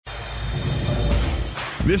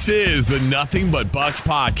This is the Nothing But Bucs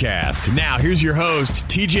podcast. Now, here's your host,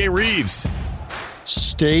 TJ Reeves.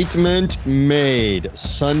 Statement made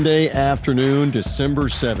Sunday afternoon, December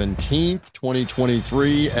 17th,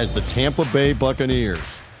 2023, as the Tampa Bay Buccaneers,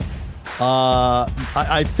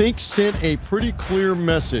 I think, sent a pretty clear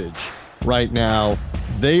message right now.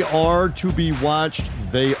 They are to be watched.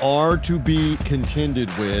 They are to be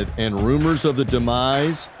contended with. And rumors of the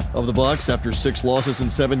demise of the Bucs after 6 losses in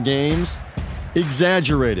 7 games,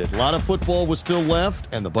 exaggerated. A lot of football was still left,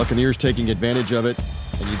 and the Buccaneers taking advantage of it.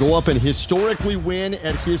 And you go up and historically win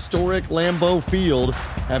at historic Lambeau Field,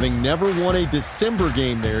 having never won a December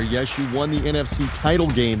game there. Yes, you won the NFC title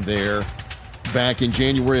game there back in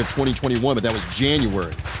January of 2021, but that was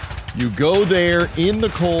January. You go there in the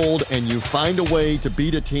cold, and you find a way to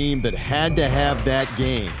beat a team that had to have that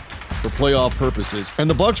game for playoff purposes. And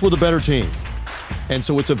the Bucs were the better team. And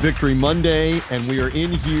so it's a Victory Monday, and we are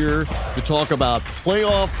in here to talk about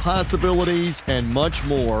playoff possibilities and much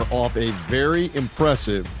more off a very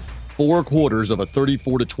impressive 4 quarters of a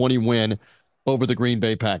 34-20 win over the Green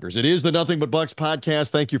Bay Packers. It is the Nothing But Bucs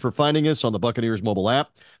podcast. Thank you for finding us on the Buccaneers mobile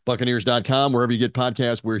app, Buccaneers.com, wherever you get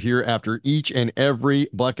podcasts. We're here after each and every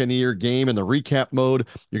Buccaneer game in the recap mode.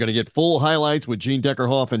 You're going to get full highlights with Gene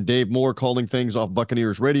Deckerhoff and Dave Moore calling things off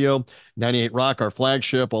Buccaneers Radio, 98 Rock, our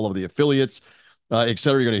flagship, all of the affiliates,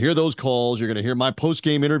 etc. You're going to hear those calls. You're going to hear my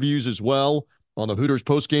post-game interviews as well on the Hooters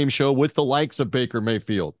post-game show with the likes of Baker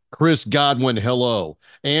Mayfield, Chris Godwin, hello,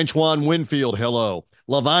 Antoine Winfield, hello,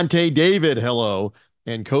 Levante David, hello,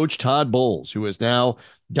 and Coach Todd Bowles, who has now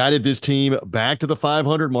guided this team back to the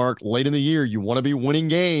 500 mark late in the year. You want to be winning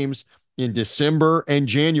games in December and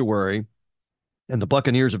January, and the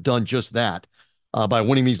Buccaneers have done just that by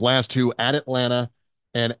winning these last 2 at Atlanta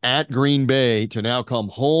and at Green Bay, to now come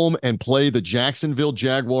home and play the Jacksonville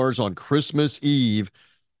Jaguars on Christmas Eve,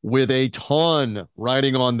 with a ton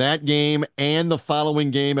riding on that game and the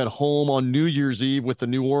following game at home on New Year's Eve with the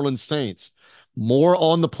New Orleans Saints. More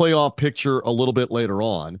on the playoff picture a little bit later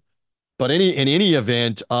on. But in any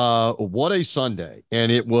event, what a Sunday.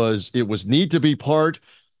 And it was neat to be part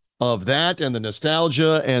of that and the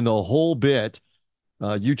nostalgia and the whole bit.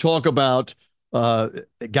 You talk about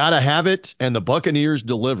gotta have it, and the Buccaneers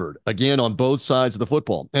delivered again on both sides of the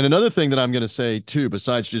football. And another thing that I'm going to say too,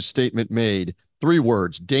 besides just statement made, 3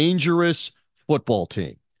 words: dangerous football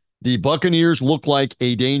team. The Buccaneers look like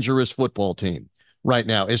a dangerous football team right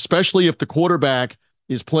now, especially if the quarterback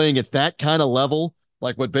is playing at that kind of level,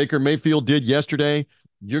 like what Baker Mayfield did yesterday.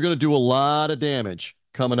 You're going to do a lot of damage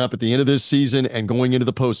coming up at the end of this season and going into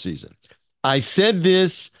the postseason. I said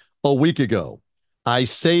this a week ago. I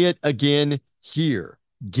say it again here.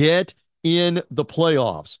 Get in the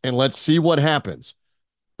playoffs, and let's see what happens.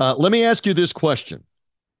 Let me ask you this question.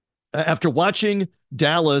 After watching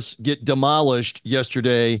Dallas get demolished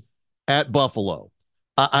yesterday at Buffalo,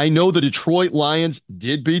 I know the Detroit Lions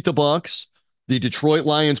did beat the Bucs. The Detroit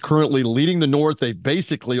Lions currently leading the North. They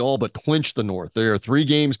basically all but clinched the North. They are 3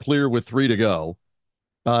 games clear with 3 to go.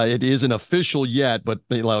 It isn't official yet, but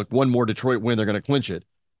they like one more Detroit win, they're going to clinch it.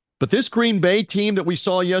 But this Green Bay team that we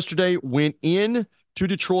saw yesterday went in to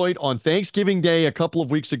Detroit on Thanksgiving Day a couple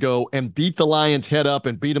of weeks ago and beat the Lions head up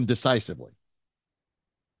and beat them decisively.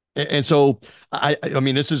 And so, I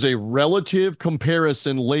mean, this is a relative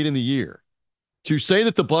comparison late in the year. To say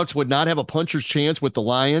that the Bucs would not have a puncher's chance with the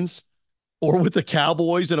Lions or with the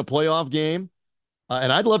Cowboys in a playoff game,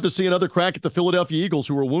 and I'd love to see another crack at the Philadelphia Eagles,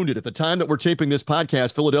 who were wounded. At the time that we're taping this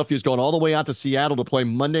podcast, Philadelphia's gone all the way out to Seattle to play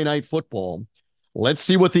Monday Night Football. Let's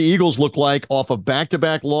see what the Eagles look like off of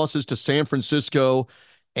back-to-back losses to San Francisco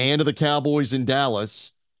and to the Cowboys in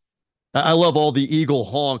Dallas. I love all the Eagle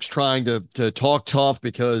honks trying to talk tough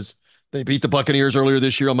because they beat the Buccaneers earlier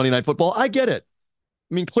this year on Monday Night Football. I get it.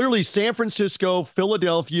 I mean, clearly San Francisco,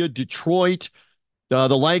 Philadelphia, Detroit, the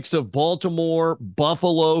likes of Baltimore,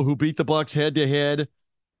 Buffalo, who beat the Bucs head-to-head,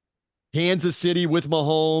 Kansas City with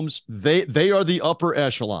Mahomes, they are the upper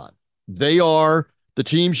echelon. They are the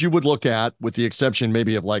teams you would look at, with the exception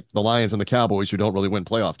maybe of like the Lions and the Cowboys, who don't really win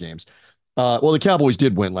playoff games. Well, the Cowboys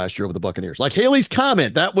did win last year over the Buccaneers. Like Haley's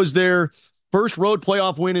Comet, that was their first road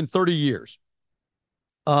playoff win in 30 years.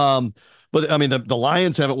 But I mean, the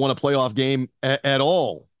Lions haven't won a playoff game at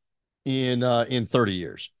all in 30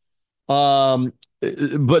 years.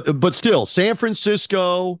 But still, San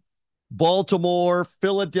Francisco, Baltimore,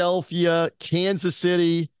 Philadelphia, Kansas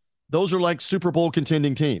City, those are like Super Bowl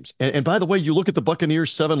contending teams. And by the way, you look at the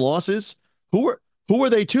Buccaneers' 7 losses. Who are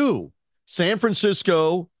they to? San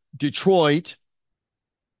Francisco, Detroit,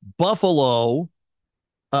 Buffalo.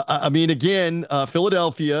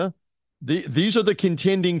 Philadelphia. These are the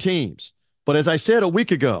contending teams. But as I said a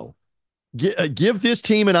week ago, Give this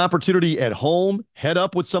team an opportunity at home, head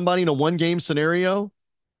up with somebody in a one-game scenario.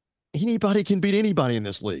 Anybody can beat anybody in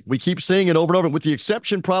this league. We keep saying it over and over, with the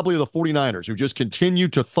exception probably of the 49ers, who just continue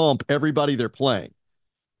to thump everybody they're playing.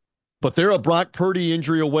 But they're a Brock Purdy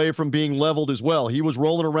injury away from being leveled as well. He was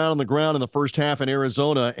rolling around on the ground in the first half in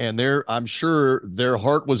Arizona, and I'm sure their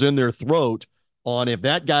heart was in their throat on, if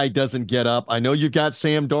that guy doesn't get up. I know you've got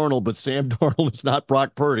Sam Darnold, but Sam Darnold is not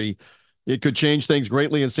Brock Purdy. It could change things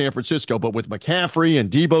greatly in San Francisco. But with McCaffrey and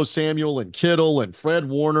Deebo Samuel and Kittle and Fred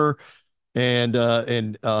Warner and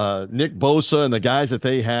Nick Bosa and the guys that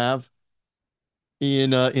they have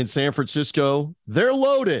in San Francisco, they're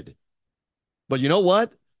loaded. But you know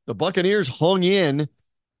what? The Buccaneers hung in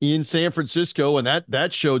San Francisco, and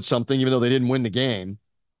that showed something, even though they didn't win the game.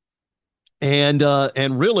 And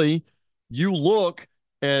really, you look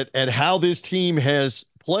at how this team has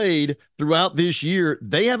played throughout this year.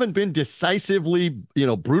 They haven't been decisively,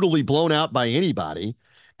 brutally blown out by anybody.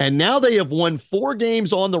 And now they have won 4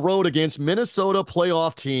 games on the road against Minnesota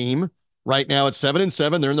playoff team. Right now at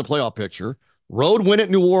 7-7, they're in the playoff picture. Road win at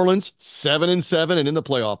New Orleans, 7-7 and in the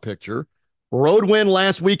playoff picture. Road win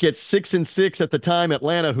last week at 6-6 at the time,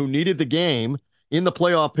 Atlanta, who needed the game, in the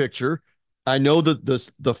playoff picture. I know that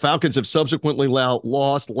the Falcons have subsequently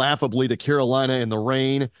lost laughably to Carolina in the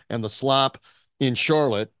rain and the slop in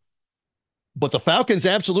Charlotte. But the Falcons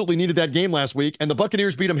absolutely needed that game last week, and the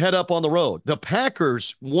Buccaneers beat them head up on the road. The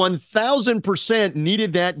Packers 1,000%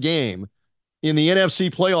 needed that game in the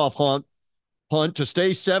NFC playoff hunt to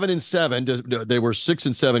stay 7-7. They were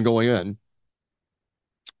 6-7 going in.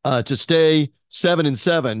 To stay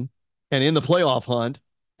 7-7 and in the playoff hunt,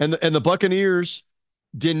 and the Buccaneers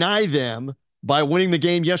deny them by winning the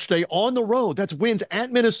game yesterday on the road. That's wins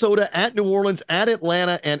at Minnesota, at New Orleans, at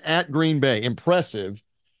Atlanta, and at Green Bay. Impressive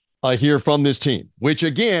here from this team, which,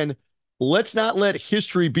 again, let's not let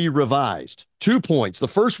history be revised. 2 points. The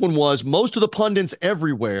first one was most of the pundits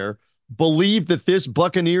everywhere believed that this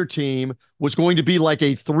Buccaneer team was going to be like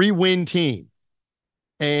a 3-win team.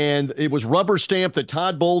 And it was rubber stamped that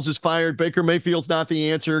Todd Bowles is fired. Baker Mayfield's not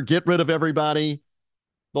the answer. Get rid of everybody,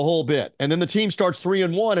 the whole bit. And then the team starts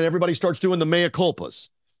 3-1 and everybody starts doing the mea culpas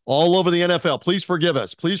all over the NFL. Please forgive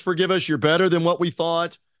us. Please forgive us. You're better than what we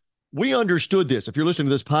thought. We understood this. If you're listening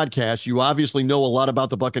to this podcast, you obviously know a lot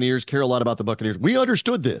about the Buccaneers, care a lot about the Buccaneers. We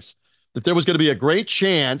understood this, that there was going to be a great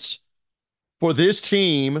chance for this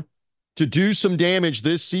team to do some damage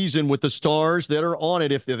this season with the stars that are on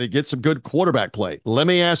it if they get some good quarterback play. Let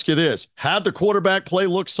me ask you this. How'd the quarterback play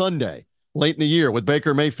look Sunday, late in the year with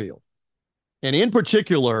Baker Mayfield? And in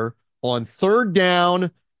particular, on third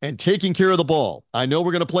down and taking care of the ball. I know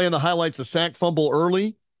we're going to play in the highlights the sack fumble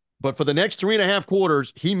early, but for the next 3.5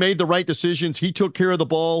 quarters, he made the right decisions. He took care of the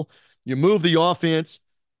ball. You move the offense.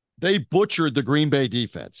 They butchered the Green Bay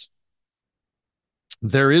defense.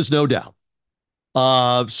 There is no doubt.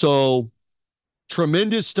 So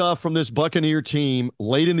tremendous stuff from this Buccaneer team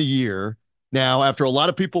late in the year. Now, after a lot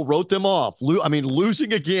of people wrote them off,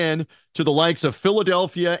 losing again to the likes of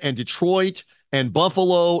Philadelphia and Detroit and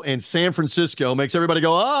Buffalo and San Francisco makes everybody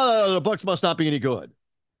go, oh, the Bucs must not be any good.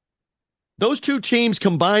 Those 2 teams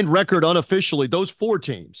combined record unofficially, those 4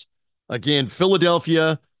 teams, again,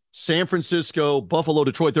 Philadelphia, San Francisco, Buffalo,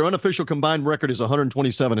 Detroit, their unofficial combined record is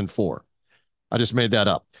 127-4. I just made that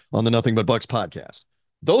up on the Nothing But Bucs podcast.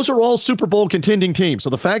 Those are all Super Bowl contending teams. So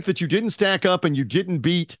the fact that you didn't stack up and you didn't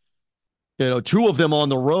beat, 2 of them on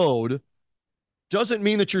the road doesn't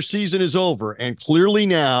mean that your season is over. And clearly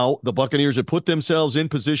now the Buccaneers have put themselves in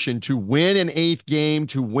position to win an 8th game,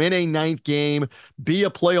 to win a 9th game, be a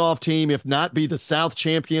playoff team, if not be the South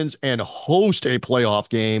champions and host a playoff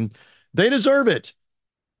game. They deserve it.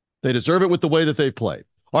 They deserve it with the way that they've played.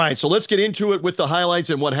 All right, so let's get into it with the highlights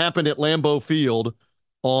and what happened at Lambeau Field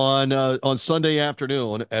on Sunday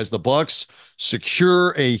afternoon as the Bucs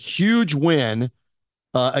secure a huge win.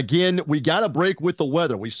 Again, we got a break with the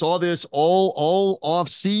weather. We saw this all off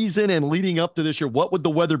season and leading up to this year. What would the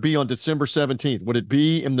weather be on December 17th? Would it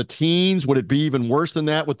be in the teens? Would it be even worse than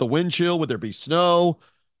that with the wind chill? Would there be snow?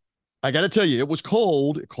 I got to tell you, it was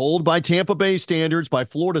cold by Tampa Bay standards, by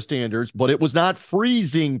Florida standards, but it was not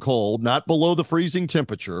freezing cold, not below the freezing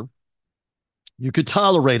temperature. You could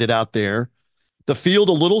tolerate it out there. The field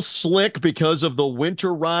a little slick because of the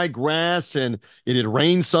winter rye grass, and it had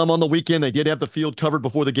rained some on the weekend. They did have the field covered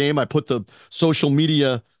before the game. I put the social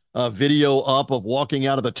media video up of walking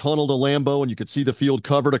out of the tunnel to Lambeau, and you could see the field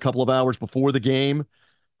covered a couple of hours before the game.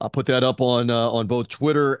 I'll put that up on both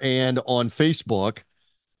Twitter and on Facebook.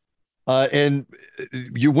 And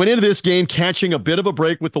you went into this game catching a bit of a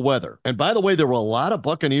break with the weather. And by the way, there were a lot of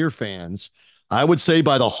Buccaneer fans I would say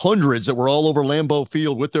by the hundreds that were all over Lambeau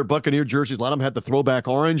Field with their Buccaneer jerseys. A lot of them had the throwback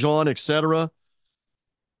orange on, etc.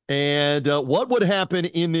 And what would happen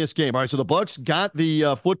in this game? All right, so the Bucs got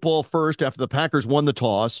the football first after the Packers won the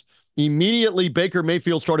toss. Immediately, Baker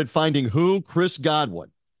Mayfield started finding who? Chris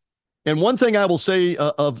Godwin. And one thing I will say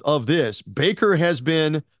of this, Baker has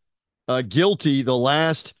been guilty the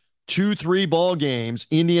last 2-3 ball games,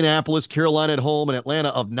 Indianapolis, Carolina at home, and Atlanta,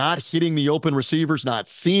 of not hitting the open receivers, not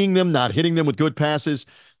seeing them, not hitting them with good passes.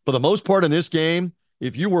 For the most part in this game,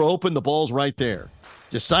 if you were open, the ball's right there.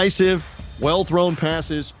 Decisive, well-thrown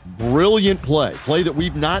passes, brilliant play that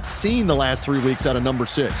we've not seen the last 3 weeks out of number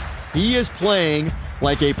 6. He is playing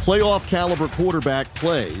like a playoff caliber quarterback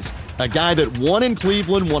plays, a guy that won in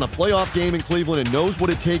Cleveland, won a playoff game in Cleveland, and knows what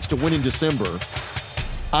it takes to win in December.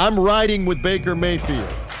 I'm riding with Baker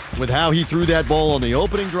Mayfield with how he threw that ball on the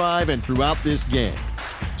opening drive and throughout this game.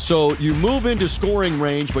 So you move into scoring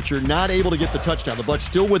range, but you're not able to get the touchdown. The Bucs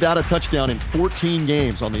still without a touchdown in 14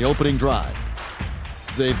 games on the opening drive.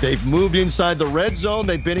 They've moved inside the red zone.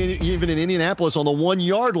 They've been even in Indianapolis on the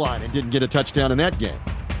 1-yard line and didn't get a touchdown in that game.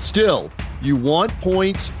 Still, you want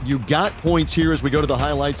points. You got points here as we go to the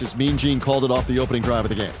highlights as Mean Gene called it off the opening drive of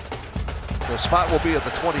the game. The spot will be at the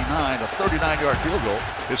 29, a 39-yard field goal.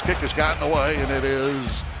 His kick has gotten away, and it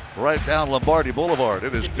is right down Lombardi Boulevard.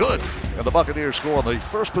 It is good. And the Buccaneers score on the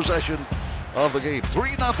first possession of the game,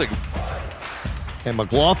 3-0. And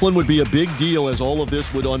McLaughlin would be a big deal as all of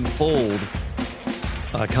this would unfold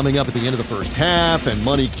coming up at the end of the first half, and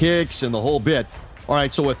money kicks and the whole bit. All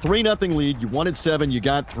right, so a 3-0 lead. You wanted 7, you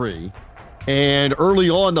got 3. And early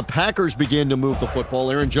on, the Packers began to move the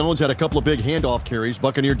football. Aaron Jones had a couple of big handoff carries.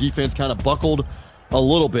 Buccaneer defense kind of buckled a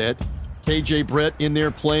little bit. KJ Brett in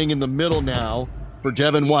there playing in the middle now for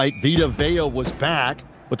Devin White. Vita Vea was back,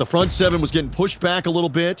 but the front 7 was getting pushed back a little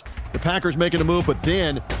bit. The Packers making a move, but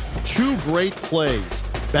then 2 great plays.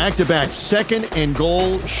 Back-to-back, 2nd and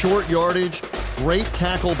goal, short yardage. Great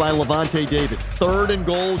tackle by Levante David. 3rd and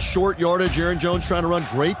goal, short yardage. Aaron Jones trying to run.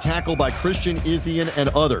 Great tackle by Christian Izien and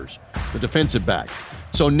others, the defensive back.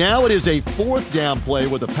 So now it is a 4th down play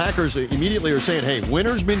where the Packers immediately are saying, hey,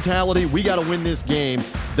 winner's mentality. We got to win this game.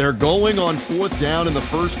 They're going on 4th down in the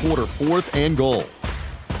first quarter, 4th and goal.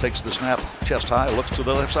 Takes the snap chest high, looks to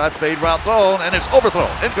the left side, fade route thrown, and it's overthrown.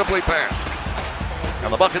 Incomplete pass.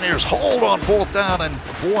 And the Buccaneers hold on 4th down and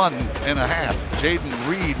 1.5. Jaden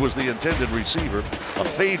Reed was the intended receiver. A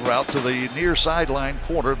fade route to the near sideline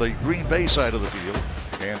corner, the Green Bay side of the field.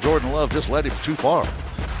 And Jordan Love just led him too far.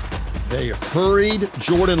 They hurried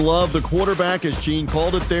Jordan Love, the quarterback, as Gene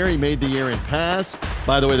called it there. He made the errant pass.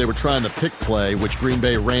 By the way, they were trying the pick play, which Green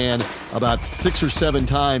Bay ran about 6 or 7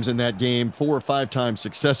 times in that game, 4 or 5 times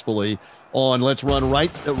successfully on let's run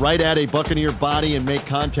right at a Buccaneer body and make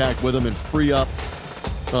contact with him and free up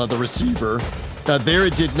the receiver. There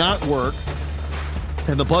it did not work,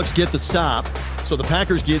 and the Bucs get the stop, so the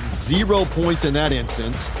Packers get 0 points in that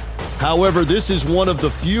instance. However, this is one of the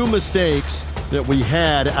few mistakes that we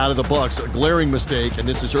had out of the Bucs, a glaring mistake, and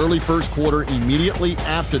this is early first quarter. Immediately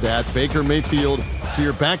after that, Baker Mayfield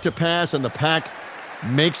here back to pass, and the Pack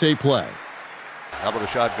makes a play. How about a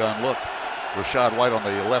shotgun look? Rashad White on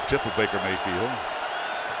the left hip of Baker Mayfield.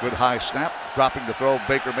 Good high snap, dropping to throw.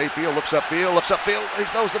 Baker Mayfield looks upfield. He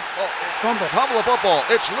throws the ball. Fumble the football.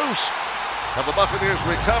 It's loose. Have the Buccaneers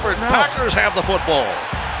recovered? No. Packers have the football.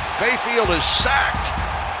 Mayfield is sacked.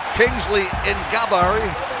 Kingsley Ngabari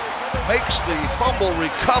makes the fumble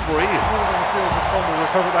recovery. Fumble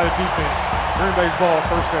recovered by the defense. Green Bay's ball,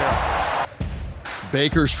 first down.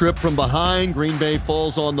 Baker stripped from behind. Green Bay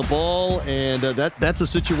falls on the ball, and that's a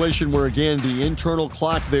situation where, again, the internal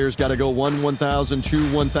clock there's got to go 1,000,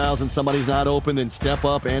 2, 1,000. Somebody's not open, then step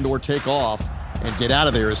up and or take off and get out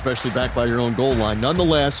of there, especially back by your own goal line.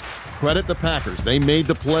 Nonetheless, credit the Packers. They made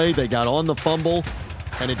the play. They got on the fumble,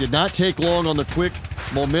 and it did not take long on the quick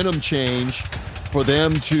momentum change for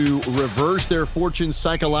them to reverse their fortunes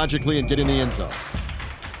psychologically and get in the end zone.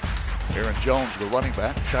 Aaron Jones, the running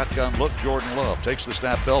back, shotgun look. Jordan Love takes the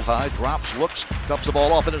snap, belt high, drops, looks, dumps the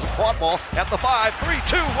ball off. It is a caught ball at the 5, 3,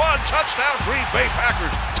 2, 1, touchdown, Green Bay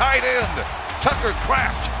Packers. Tight end, Tucker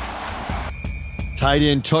Kraft. Tight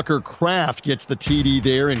end Tucker Kraft gets the TD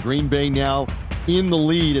there, and Green Bay now in the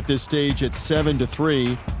lead at this stage at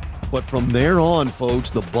 7-3. But from there on, folks,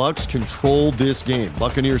 the Bucs controlled this game.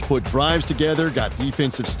 Buccaneers put drives together, got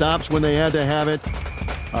defensive stops when they had to have it.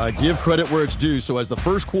 Give credit where it's due. So as the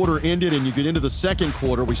first quarter ended and you get into the second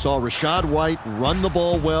quarter, we saw Rashad White run the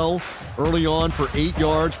ball well early on for 8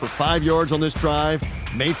 yards, for 5 yards on this drive.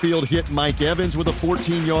 Mayfield hit Mike Evans with a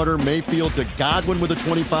 14-yarder. Mayfield to Godwin with a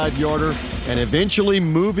 25-yarder. And eventually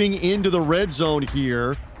moving into the red zone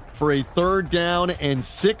here, for a 3rd down and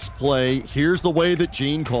 6 play. Here's the way that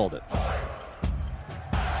Gene called it.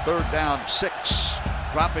 3rd down, 6.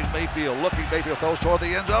 Dropping Mayfield, looking Mayfield, throws toward the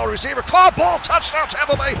end zone. Receiver, caught ball, touchdown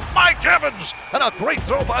Tampa Bay. Mike Evans, and a great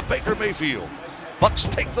throw by Baker Mayfield. Bucs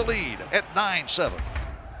take the lead at 9-7.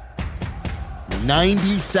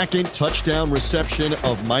 92nd touchdown reception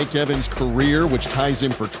of Mike Evans' career, which ties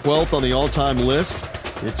him for 12th on the all-time list.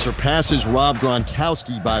 It surpasses Rob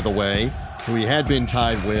Gronkowski, by the way, who he had been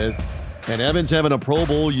tied with. And Evans having a Pro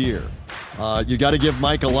Bowl year. You got to give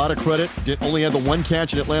Mike a lot of credit. Only had the 1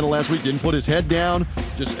 catch in Atlanta last week. Didn't put his head down.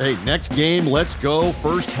 Just, hey, next game, let's go.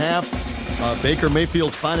 First half, Baker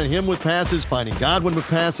Mayfield's finding him with passes, finding Godwin with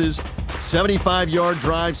passes. 75-yard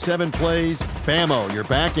drive, 7 plays. Bammo, you're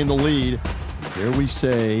back in the lead. There we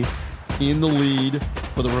say, in the lead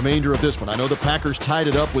for the remainder of this one. I know the Packers tied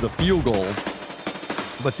it up with a field goal.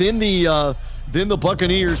 But then the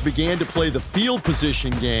Buccaneers began to play the field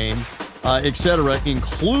position game, etc.,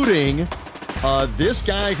 including this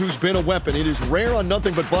guy who's been a weapon. It is rare on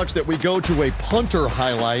Nothing But Bucs that we go to a punter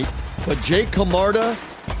highlight, but Jake Camarda,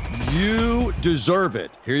 you deserve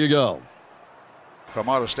it. Here you go.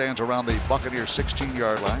 Camarda stands around the Buccaneers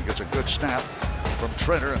 16-yard line, gets a good snap from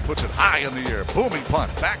Trenner and puts it high in the air. Booming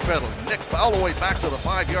punt, backpedaling, Nick all the way back to the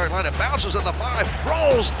 5-yard line. It bounces in the 5,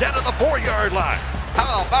 rolls dead at the 4-yard line.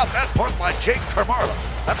 How about that punt by Jake Camarda?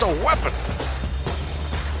 That's a weapon.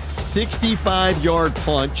 65-yard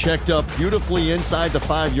punt, checked up beautifully inside the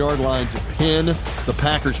 5-yard line to pin the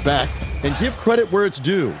Packers back. And give credit where it's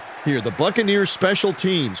due. Here, the Buccaneers special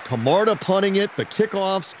teams, Camarda punting it, the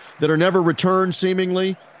kickoffs that are never returned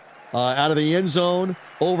seemingly out of the end zone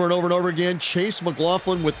over and over and over again. Chase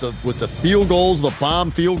McLaughlin with the field goals, the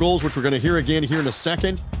bomb field goals, which we're going to hear again here in a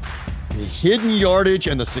second. The hidden yardage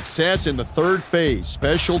and the success in the 3rd phase.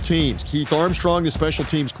 Special teams. Keith Armstrong, the special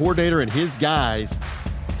teams coordinator, and his guys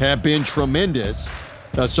have been tremendous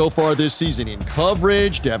so far this season in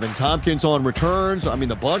coverage. Devin Tompkins on returns. I mean,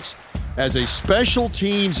 the Bucs, as a special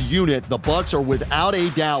teams unit, the Bucs are without a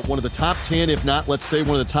doubt one of the top 10, if not, let's say,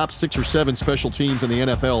 one of the top 6 or 7 special teams in the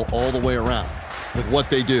NFL all the way around with what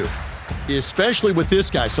they do, especially with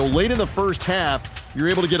this guy. So late in the first half, you're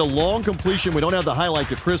able to get a long completion. We don't have the highlight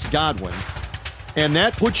to Chris Godwin. And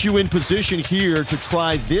that puts you in position here to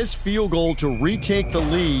try this field goal to retake the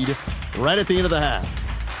lead right at the end of the half.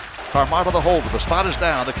 Camarda the holder. The spot is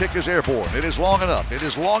down. The kick is airborne. It is long enough. It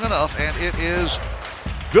is long enough, and it is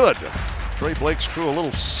good. Trey Blake's crew a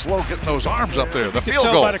little slow getting those arms up there. The field goal. You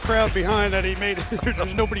can tell by the crowd behind that he made it.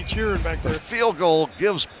 There's nobody cheering back there. The field goal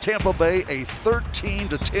gives Tampa Bay a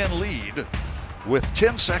 13-10 lead with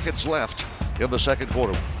 10 seconds left in the second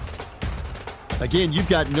quarter. Again, you've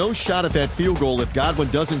got no shot at that field goal if Godwin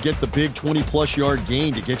doesn't get the big 20-plus yard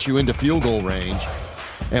gain to get you into field goal range.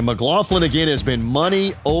 And McLaughlin, again, has been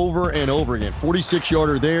money over and over again.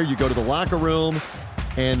 46-yarder there. You go to the locker room,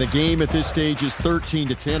 and the game at this stage is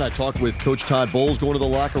 13-10. I talked with Coach Todd Bowles going to the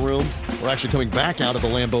locker room. We're actually coming back out of the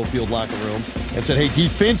Lambeau Field locker room and said, hey,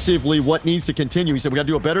 defensively, what needs to continue? He said, we got to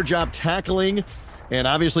do a better job tackling and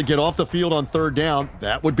obviously get off the field on 3rd down.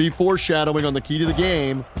 That would be foreshadowing on the key to the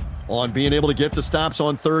game, on being able to get the stops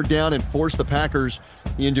on 3rd down and force the Packers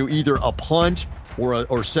into either a punt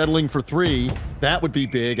or settling for 3. That would be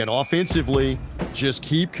big. And offensively, just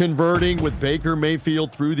keep converting with Baker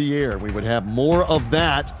Mayfield through the air. We would have more of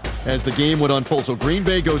that as the game would unfold. So Green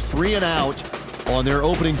Bay goes 3 and out on their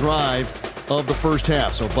opening drive of the first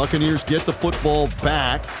half. So Buccaneers get the football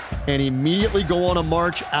back and immediately go on a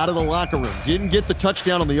march out of the locker room. Didn't get the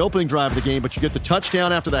touchdown on the opening drive of the game, but you get the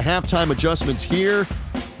touchdown after the halftime adjustments here.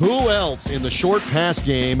 Who else in the short pass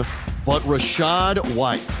game but Rachaad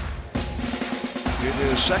White? It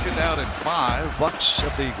is 2nd down and 5. Bucs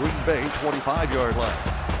at the Green Bay 25-yard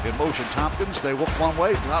line. In motion, Tompkins. They look one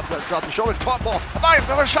way. Drop the shoulder. Caught ball by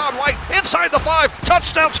Rachaad White. Inside the 5.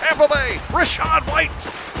 Touchdown Tampa Bay. Rachaad White,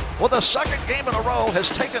 for the 2nd game in a row,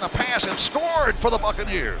 has taken a pass and scored for the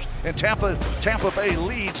Buccaneers. And Tampa Bay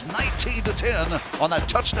leads 19-10 on that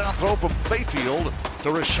touchdown throw from Mayfield to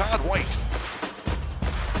Rachaad White.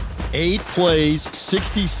 8 plays,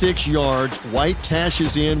 66 yards. White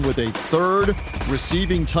cashes in with a 3rd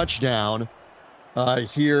receiving touchdown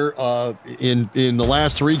here in the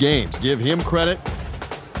last 3 games. Give him credit.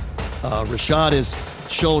 Rachaad has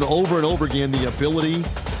shown over and over again the ability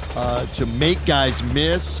to make guys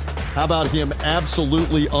miss. How about him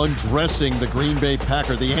absolutely undressing the Green Bay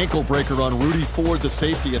Packer, the ankle breaker on Rudy Ford, the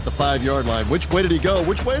safety at the 5-yard line. Which way did he go?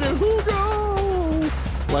 Which way did who go?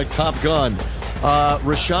 Like Top Gun.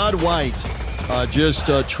 Rachaad White, just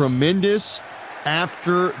tremendous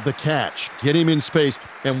after the catch. Get him in space.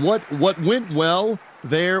 And what went well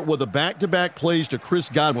there with the back-to-back plays to Chris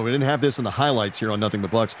Godwin. We didn't have this in the highlights here on Nothing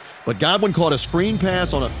But Bucs, but Godwin caught a screen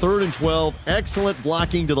pass on a 3rd and 12. Excellent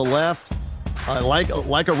blocking to the left. Like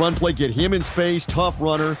a run play, get him in space, tough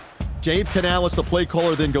runner. Dave Canales, the play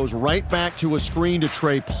caller, then goes right back to a screen to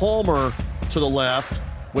Trey Palmer to the left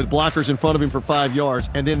with blockers in front of him for 5 yards.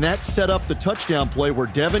 And then that set up the touchdown play where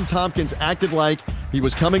Devin Tompkins acted like he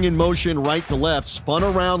was coming in motion right to left, spun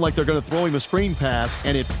around like they're going to throw him a screen pass,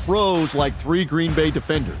 and it froze like 3 Green Bay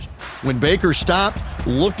defenders. When Baker stopped,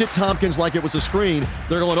 looked at Tompkins like it was a screen,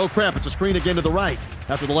 they're going, oh crap, it's a screen again to the right,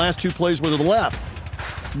 after the last 2 plays were to the left.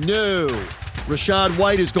 No. Rachaad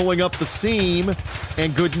White is going up the seam,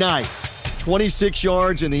 and good night. 26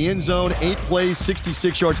 yards in the end zone, 8 plays,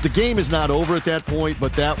 66 yards. The game is not over at that point,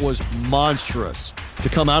 but that was monstrous to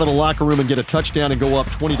come out of the locker room and get a touchdown and go up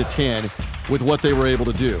 20-10 with what they were able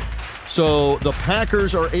to do. So the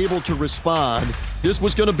Packers are able to respond. This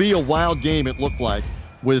was going to be a wild game, it looked like,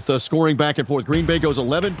 with scoring back and forth. Green Bay goes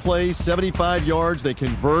 11 plays, 75 yards. They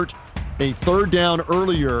convert a 3rd down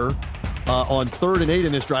earlier on 3rd and 8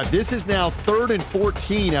 in this drive. This is now 3rd and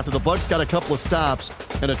 14 after the Bucs got a couple of stops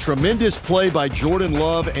and a tremendous play by Jordan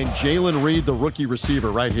Love and Jalen Reed, the rookie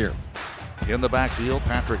receiver, right here. In the backfield,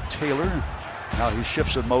 Patrick Taylor. Now he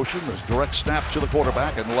shifts in motion. There's direct snap to the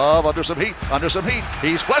quarterback, and Love under some heat.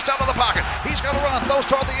 He's flushed out of the pocket. He's going to run. Throws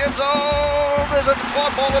toward the end zone. There's a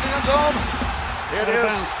caught ball in the end zone. It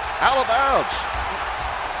is out of bounds.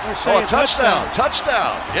 Oh, a touchdown.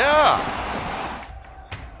 Touchdown. Yeah.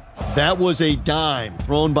 That was a dime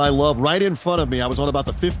thrown by Love right in front of me. I was on about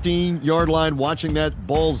the 15-yard line watching that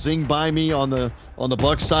ball zing by me on the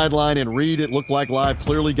Bucs sideline, and Reed, it looked like live,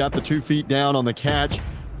 clearly got the 2 feet down on the catch.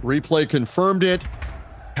 Replay confirmed it.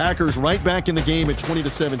 Packers right back in the game at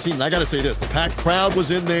 20-17. And I got to say this, the Pack crowd was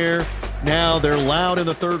in there. Now they're loud in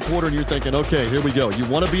the 3rd quarter, and you're thinking, okay, here we go. You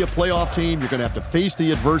want to be a playoff team. You're going to have to face the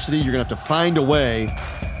adversity. You're going to have to find a way.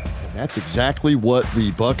 And that's exactly what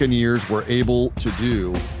the Buccaneers were able to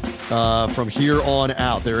do. From here on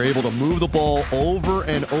out, they're able to move the ball over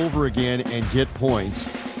and over again and get points.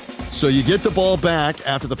 So you get the ball back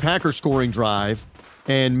after the Packers scoring drive,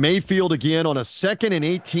 and Mayfield again on a 2nd and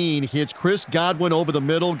 18 hits Chris Godwin over the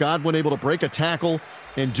middle. Godwin able to break a tackle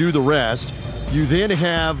and do the rest. You then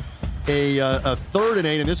have a 3rd and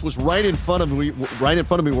 8, and this was right in front of me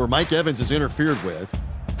where Mike Evans is interfered with.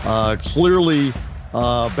 Clearly.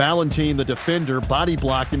 Ballentine, the defender, body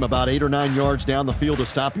blocked him about 8 or 9 yards down the field to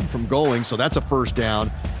stop him from going, so that's a 1st down.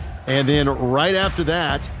 And then right after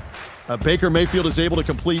that, Baker Mayfield is able to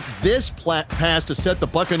complete this pass to set the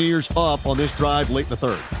Buccaneers up on this drive late in the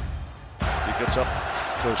 3rd. He gets up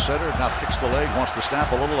to center, now kicks the leg, wants to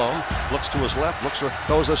snap a little low, looks to his left,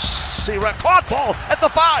 goes a C-Rec, caught ball at the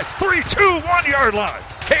 5, 3, 2, 1 yard line.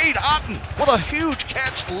 Cade Otton with a huge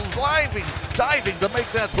catch, diving to make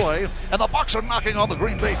that play, and the Bucs are knocking on the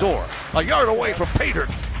Green Bay door, a yard away from Pater.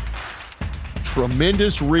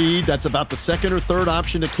 Tremendous read. That's about the 2nd or 3rd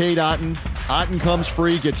option to Cade Otton. Otton comes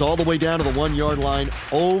free, gets all the way down to the 1 yard line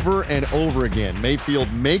over and over again. Mayfield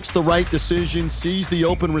makes the right decision, sees the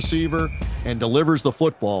open receiver, and delivers the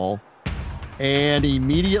football. And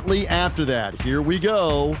immediately after that, here we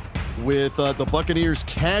go with the Buccaneers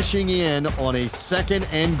cashing in on a 2nd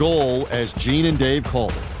and goal as Gene and Dave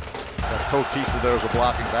called it. Coach Keefer there is a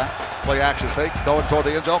blocking back. Play action fake, going toward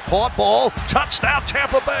the end zone. Caught ball, touchdown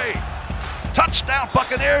Tampa Bay. Touchdown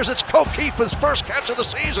Buccaneers. It's Keefer's first catch of the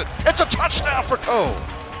season. It's a touchdown for Coe.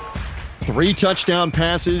 3 touchdown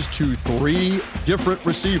passes to 3 different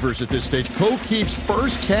receivers at this stage. Keefe's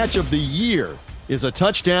first catch of the year is a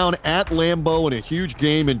touchdown at Lambeau in a huge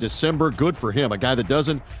game in December. Good for him, a guy that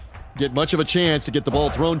doesn't get much of a chance to get the ball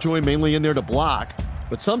thrown to him, mainly in there to block.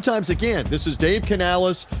 But sometimes, again, this is Dave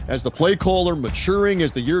Canales as the play caller, maturing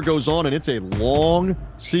as the year goes on, and it's a long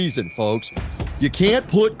season, folks. You can't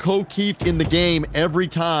put Keefe in the game every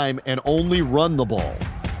time and only run the ball.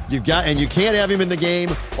 You can't have him in the game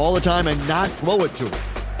all the time and not throw it to him.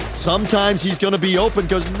 Sometimes he's going to be open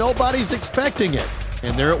because nobody's expecting it.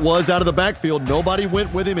 And there it was out of the backfield. Nobody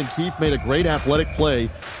went with him, and Keefe made a great athletic play.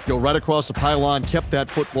 Go right across the pylon, kept that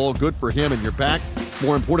football. Good for him. And you're back,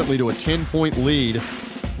 more importantly, to a 10-point lead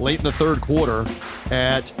late in the 3rd quarter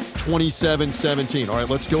at 27-17. All right,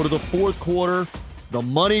 let's go to the 4th quarter, the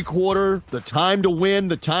money quarter, the time to win,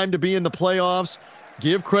 the time to be in the playoffs.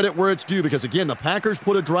 Give credit where it's due because, again, the Packers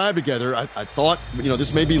put a drive together. I thought,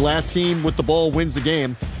 this may be last team with the ball wins the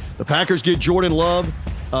game. The Packers get Jordan Love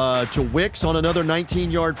to Wicks on another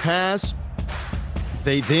 19-yard pass.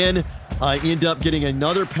 They then end up getting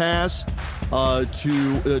another pass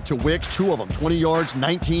to Wicks, 2 of them, 20 yards,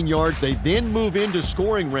 19 yards. They then move into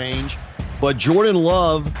scoring range, but Jordan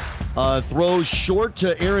Love throws short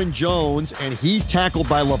to Aaron Jones, and he's tackled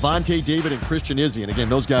by Levante David and Christian Izzy. And again,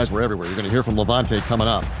 those guys were everywhere. You're going to hear from Levante coming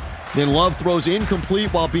up. Then Love throws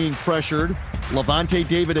incomplete while being pressured. Levante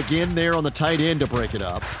David again there on the tight end to break it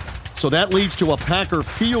up. So that leads to a Packer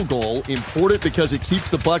field goal, important because it keeps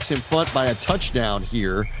the Bucs in front by a touchdown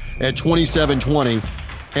here at 27-20.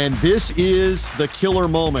 And this is the killer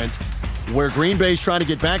moment where Green Bay's trying to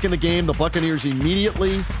get back in the game. The Buccaneers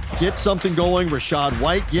immediately get something going. Rachaad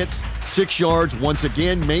White gets 6 yards. Once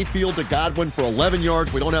again, Mayfield to Godwin for 11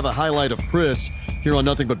 yards. We don't have a highlight of Chris here on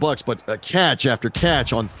Nothing But Bucs, but a catch after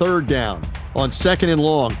catch on third down, on second and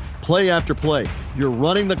long, play after play. You're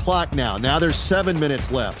running the clock now. Now there's 7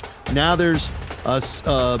 minutes left. Now there's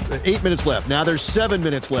 8 minutes left. Now there's 7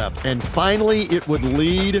 minutes left. And finally, it would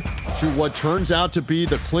lead to what turns out to be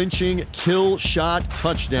the clinching kill shot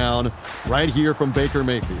touchdown right here from Baker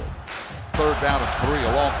Mayfield. Third down and 3,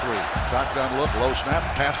 a long 3. Shotgun look, low snap,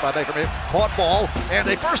 pass by Baker Mayfield. Caught ball, and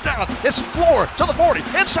a first down. It's Moore to the 40,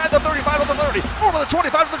 inside the 35 to the 30, over the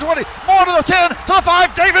 25 to the 20, Moore to the 10, to the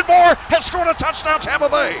 5. David Moore has scored a touchdown, Tampa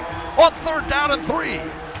Bay, on third down and 3.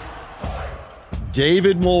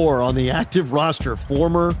 David Moore on the active roster,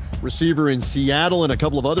 former receiver in Seattle and a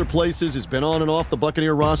couple of other places, has been on and off the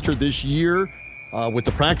Buccaneer roster this year with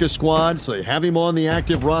the practice squad. So they have him on the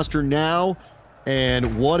active roster now.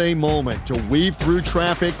 And what a moment to weave through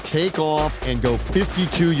traffic, take off, and go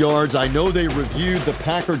 52 yards. I know they reviewed the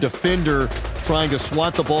Packer defender trying to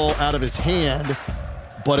swat the ball out of his hand.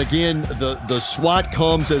 But again, the swat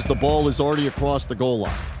comes as the ball is already across the goal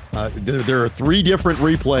line. There are 3 different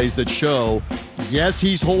replays that show, yes,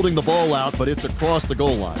 he's holding the ball out, but it's across the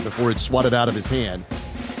goal line before it's swatted out of his hand.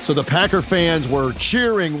 So the Packer fans were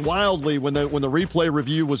cheering wildly when the replay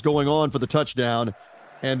review was going on for the touchdown,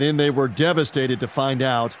 and then they were devastated to find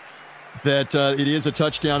out that it is a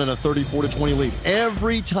touchdown and a 34-20 lead.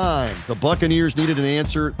 Every time the Buccaneers needed an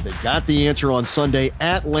answer, they got the answer on Sunday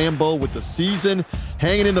at Lambeau, with the season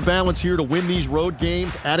hanging in the balance here to win these road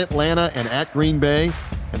games at Atlanta and at Green Bay.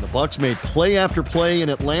 And the Bucs made play after play in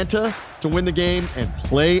Atlanta to win the game and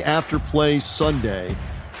play after play Sunday.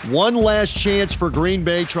 One last chance for Green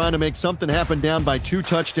Bay trying to make something happen down by 2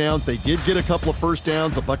 touchdowns. They did get a couple of first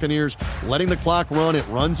downs. The Buccaneers letting the clock run. It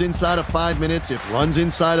runs inside of 5 minutes. It runs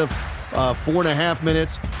inside of 4.5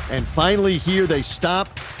 minutes. And finally here they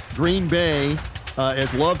stop Green Bay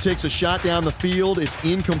as Love takes a shot down the field. It's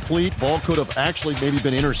incomplete. Ball could have actually maybe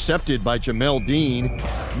been intercepted by Jamel Dean.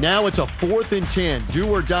 Now it's a 4th and 10, do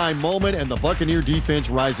or die moment, and the Buccaneer defense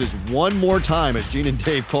rises one more time, as Gene and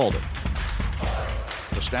Dave called it.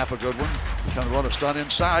 The snap, a good one. He's going to run a stunt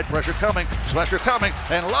inside. Pressure coming,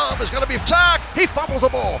 and Love is going to be sacked. He fumbles the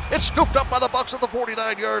ball. It's scooped up by the Bucs at the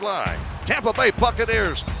 49-yard line. Tampa Bay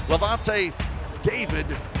Buccaneers. Levante David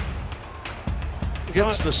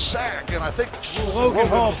gets the sack, and I think Logan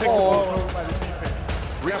Hall picked the ball over by the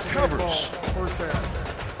defense. Recovers. First down.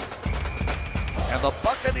 And the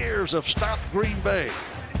Buccaneers have stopped Green Bay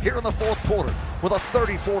here in the fourth quarter with a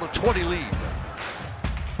 34-20 lead.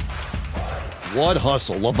 What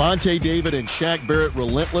hustle. Levante David and Shaq Barrett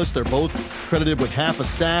relentless. They're both credited with half a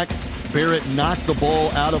sack. Barrett knocked the ball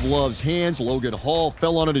out of Love's hands. Logan Hall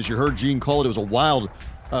fell on it, as you heard Gene call it. It was a wild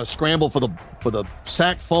scramble for the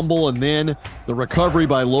sack fumble, and then the recovery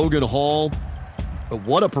by Logan Hall. But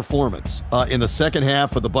what a performance in the second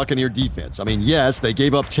half of the Buccaneer defense. I mean, yes, they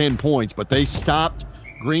gave up 10 points, but they stopped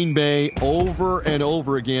Green Bay over and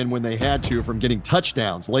over again when they had to from getting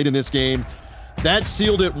touchdowns late in this game. That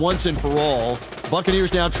sealed it once and for all.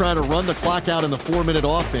 Buccaneers now trying to run the clock out in the 4-minute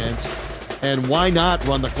offense. And why not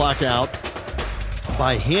run the clock out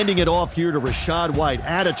by handing it off here to Rachaad White?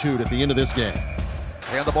 Attitude at the end of this game.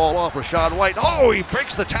 Hand the ball off, Rachaad White. Oh, he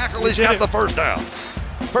breaks the tackle. He's got the first down.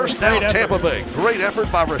 First down, Tampa Bay. Great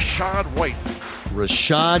effort by Rachaad White.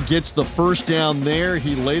 Rachaad gets the first down there.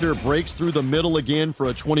 He later breaks through the middle again for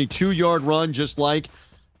a 22-yard run, just like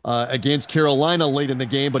against Carolina late in the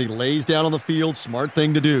game, but he lays down on the field. Smart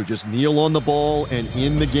thing to do. Just kneel on the ball and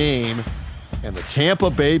in the game. And the Tampa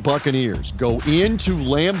Bay Buccaneers go into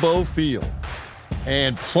Lambeau Field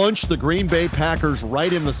and punch the Green Bay Packers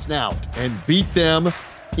right in the snout and beat them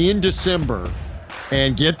in December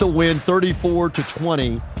and get the win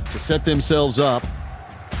 34-20 to set themselves up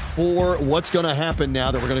for what's going to happen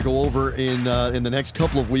now that we're going to go over in the next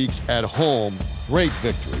couple of weeks at home. Great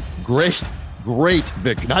victory. Great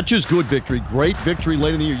victory. Not just good victory, great victory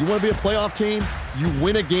late in the year. You want to be a playoff team? You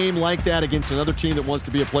win a game like that against another team that wants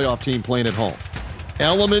to be a playoff team playing at home.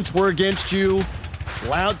 Elements were against you.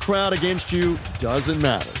 Loud crowd against you. Doesn't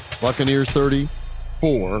matter. Buccaneers 30,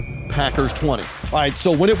 4, Packers 20. All right,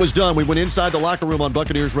 so when it was done, we went inside the locker room on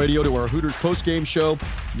Buccaneers Radio to our Hooters postgame show.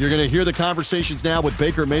 You're going to hear the conversations now with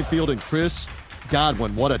Baker Mayfield and Chris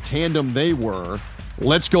Godwin. What a tandem they were.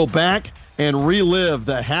 Let's go back and relive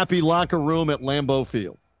the happy locker room at Lambeau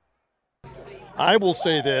Field. I will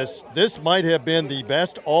say this might have been the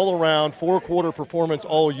best all-around four-quarter performance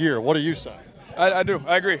all year. What do you say? I do.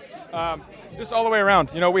 I agree. Just all the way around.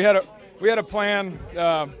 You know, we had a plan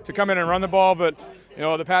to come in and run the ball, but you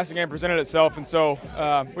know the passing game presented itself, and so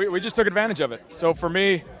we just took advantage of it. So for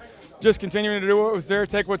me, just continuing to do what was there,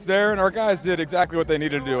 take what's there, and our guys did exactly what they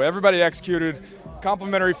needed to do. Everybody executed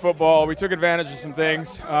complimentary football. We took advantage of some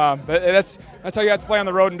things, but that's how you have to play on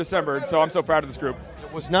the road in December. And so I'm so proud of this group.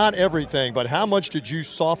 It was not everything, but how much did you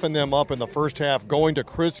soften them up in the first half, going to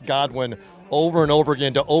Chris Godwin over and over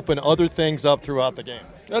again to open other things up throughout the game?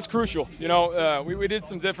 That's crucial. You know, we did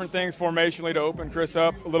some different things formationally to open Chris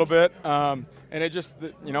up a little bit, and it just,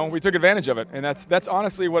 you know, we took advantage of it. And that's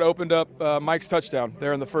honestly what opened up Mike's touchdown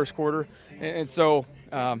there in the first quarter. And so,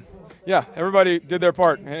 yeah, everybody did their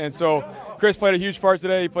part. And so Chris played a huge part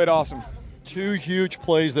today. He played awesome. 2 huge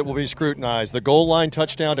plays that will be scrutinized. The goal line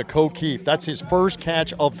touchdown to Keith. That's his first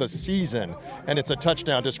catch of the season, and it's a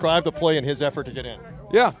touchdown. Describe the play and his effort to get in.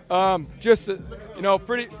 Yeah, just, you know,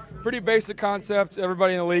 pretty basic concept.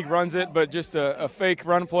 Everybody in the league runs it, but just a fake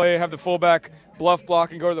run play, have the fullback bluff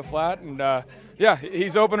block and go to the flat. And, yeah,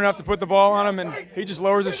 he's open enough to put the ball on him, and he just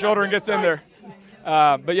lowers his shoulder and gets in there.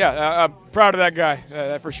 But, yeah, I'm proud of that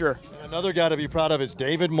guy for sure. Another guy to be proud of is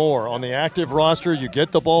David Moore. On the active roster, you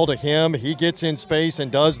get the ball to him. He gets in space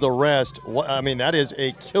and does the rest. I mean, that is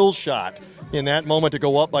a kill shot in that moment to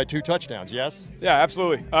go up by 2 touchdowns, yes? Yeah,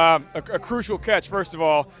 absolutely. A crucial catch, first of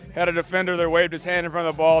all. Had a defender that waved his hand in front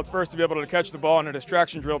of the ball. It's first to be able to catch the ball in a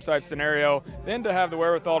distraction drill type scenario, then to have the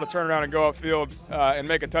wherewithal to turn around and go upfield and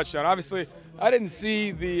make a touchdown. Obviously, I didn't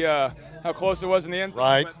see how close it was in the end.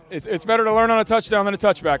 Right. It's better to learn on a touchdown than a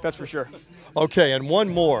touchback, that's for sure. Okay, and one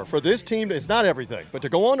more. For this team, it's not everything, but to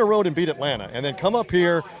go on the road and beat Atlanta and then come up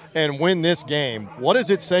here and win this game, what does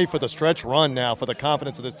it say for the stretch run now for the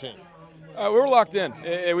confidence of this team? We were locked in.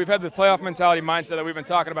 We've had the playoff mentality mindset that we've been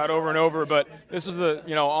talking about over and over, but this is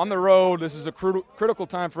on the road, this is a critical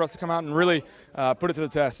time for us to come out and really put it to the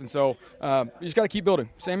test. And so you just got to keep building.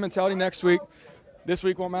 Same mentality next week. This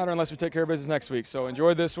week won't matter unless we take care of business next week. So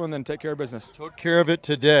enjoy this one, then take care of business. Took care of it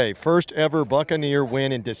today. First ever Buccaneer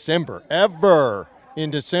win in December. Ever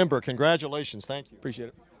in December. Congratulations. Thank you. Appreciate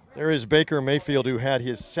it. There is Baker Mayfield, who had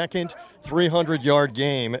his second 300-yard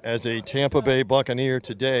game as a Tampa Bay Buccaneer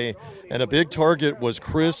today. And a big target was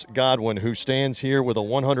Chris Godwin, who stands here with a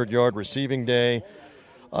 100-yard receiving day.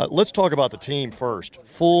 Let's talk about the team first.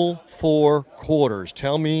 Full 4 quarters.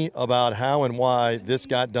 Tell me about how and why this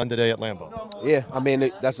got done today at Lambeau. Yeah, I mean,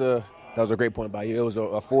 that was a great point by you. It was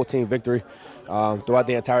a full team victory. Throughout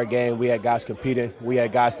the entire game, we had guys competing. We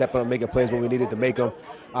had guys stepping up, making plays when we needed to make them.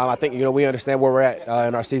 I think, we understand where we're at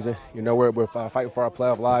in our season. We're fighting for our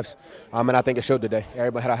playoff lives, and I think it showed today.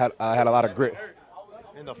 Everybody had a lot of grit.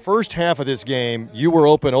 In the first half of this game, you were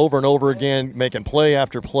open over and over again, making play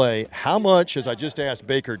after play. How much, as I just asked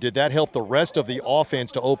Baker, did that help the rest of the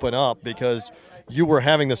offense to open up because you were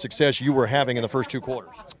having the success you were having in the first 2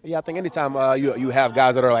 quarters? Yeah, I think anytime you have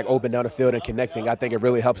guys that are like open down the field and connecting, I think it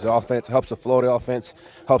really helps the offense, helps the flow of the offense,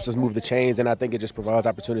 helps us move the chains, and I think it just provides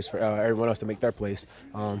opportunities for everyone else to make their plays.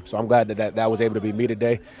 So I'm glad that was able to be me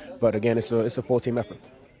today. But again, it's a full team effort.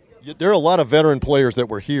 There are a lot of veteran players that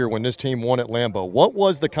were here when this team won at Lambeau. What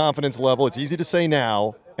was the confidence level? It's easy to say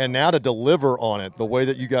now, and now to deliver on it the way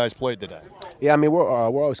that you guys played today. Yeah, I mean, we're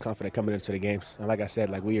always confident coming into the games. And like I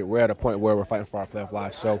said, we're at a point where we're fighting for our playoff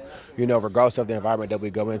lives. So, regardless of the environment that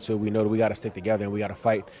we go into, we know that we got to stick together and we got to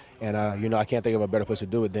fight. And, I can't think of a better place to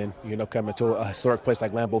do it than, coming to a historic place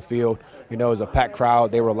like Lambeau Field. It was a packed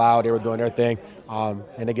crowd. They were loud. They were doing their thing.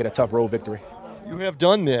 And they get a tough road victory. You have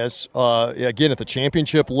done this, again, at the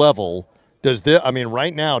championship level.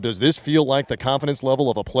 Right now, does this feel like the confidence level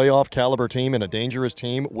of a playoff caliber team and a dangerous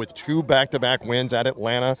team with 2 back-to-back wins at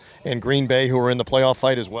Atlanta and Green Bay, who are in the playoff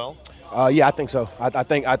fight as well? Yeah, I think so. I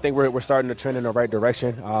think we're starting to trend in the right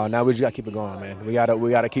direction. Now we just got to keep it going, man. We got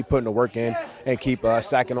to keep putting the work in and keep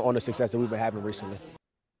stacking on the success that we've been having recently.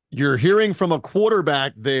 You're hearing from a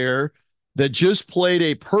quarterback there that just played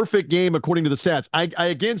a perfect game according to the stats. I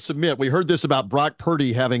again submit, we heard this about Brock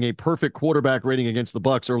Purdy having a perfect quarterback rating against the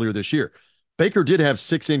Bucs earlier this year. Baker did have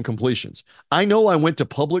 6 incompletions. I know I went to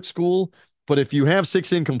public school, but if you have 6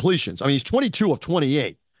 incompletions, he's 22 of